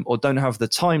make at home or don't have the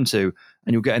time to,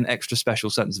 and you'll get an extra special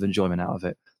sense of enjoyment out of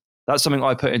it. That's something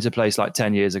I put into place like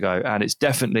 10 years ago. And it's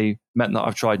definitely meant that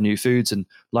I've tried new foods and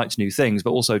liked new things,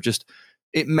 but also just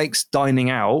it makes dining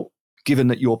out, given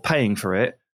that you're paying for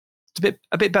it, it's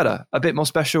a bit better, a bit more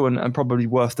special, and probably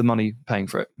worth the money paying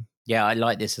for it. Yeah, I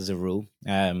like this as a rule.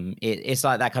 It's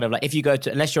like that kind of like, if you go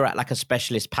to, unless you're at like a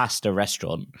specialist pasta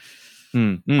restaurant,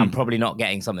 I'm probably not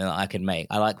getting something that I can make.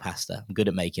 I like pasta. I'm good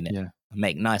at making it. Yeah. I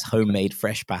make nice homemade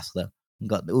fresh pasta. I've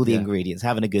got all the ingredients,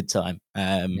 having a good time.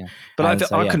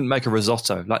 But I couldn't make a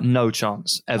risotto, like no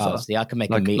chance ever. See, I can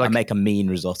make I make a mean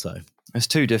risotto. It's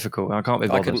too difficult. I can't be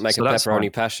bothered. I couldn't make a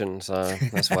pepperoni passion, so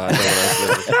that's why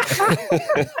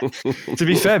I don't know. To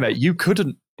be fair, mate, you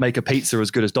couldn't make a pizza as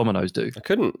good as Domino's do. I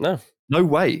couldn't, no. No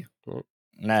way.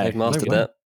 No. They've mastered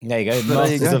that. There you go.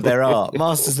 Masters of their art.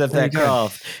 Masters of their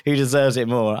craft. Who deserves it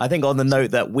more? I think on the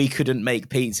note that we couldn't make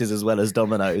pizzas as well as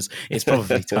Domino's, it's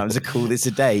probably time to call this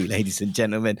a day, ladies and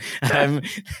gentlemen.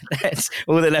 That's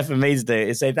all that left for me to do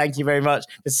is say thank you very much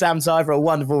to Sam Tighe for a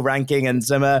wonderful ranking and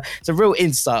some real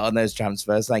insight on those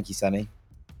transfers. Thank you, Sammy.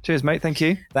 Cheers, mate. Thank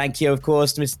you. Thank you, of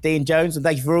course, to Mr. Dean Jones, and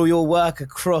thank you for all your work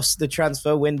across the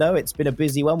transfer window. It's been a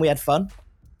busy one. We had fun.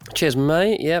 Cheers,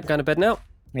 mate. Yeah, I'm going to bed now.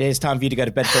 It's time for you to go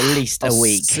to bed for at least a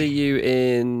week. See you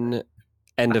in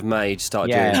end of May, start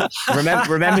June.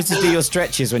 Remember to do your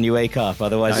stretches when you wake up,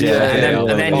 otherwise, and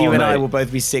then you and I will both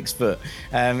be 6 foot.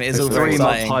 It's all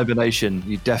 3-month hibernation.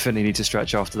 You definitely need to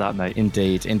stretch after that, mate.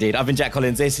 Indeed. I've been Jack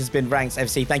Collins. This has been Ranks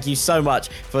FC. Thank you so much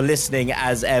for listening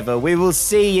as ever. We will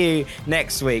see you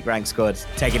next week, Rank Squad.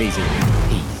 Take it easy.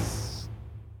 Peace.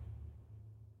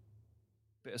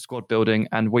 Bit of squad building,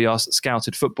 and we asked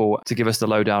Scouted Football to give us the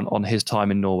lowdown on his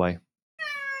time in Norway.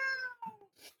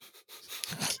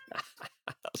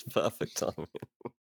 That's perfect timing.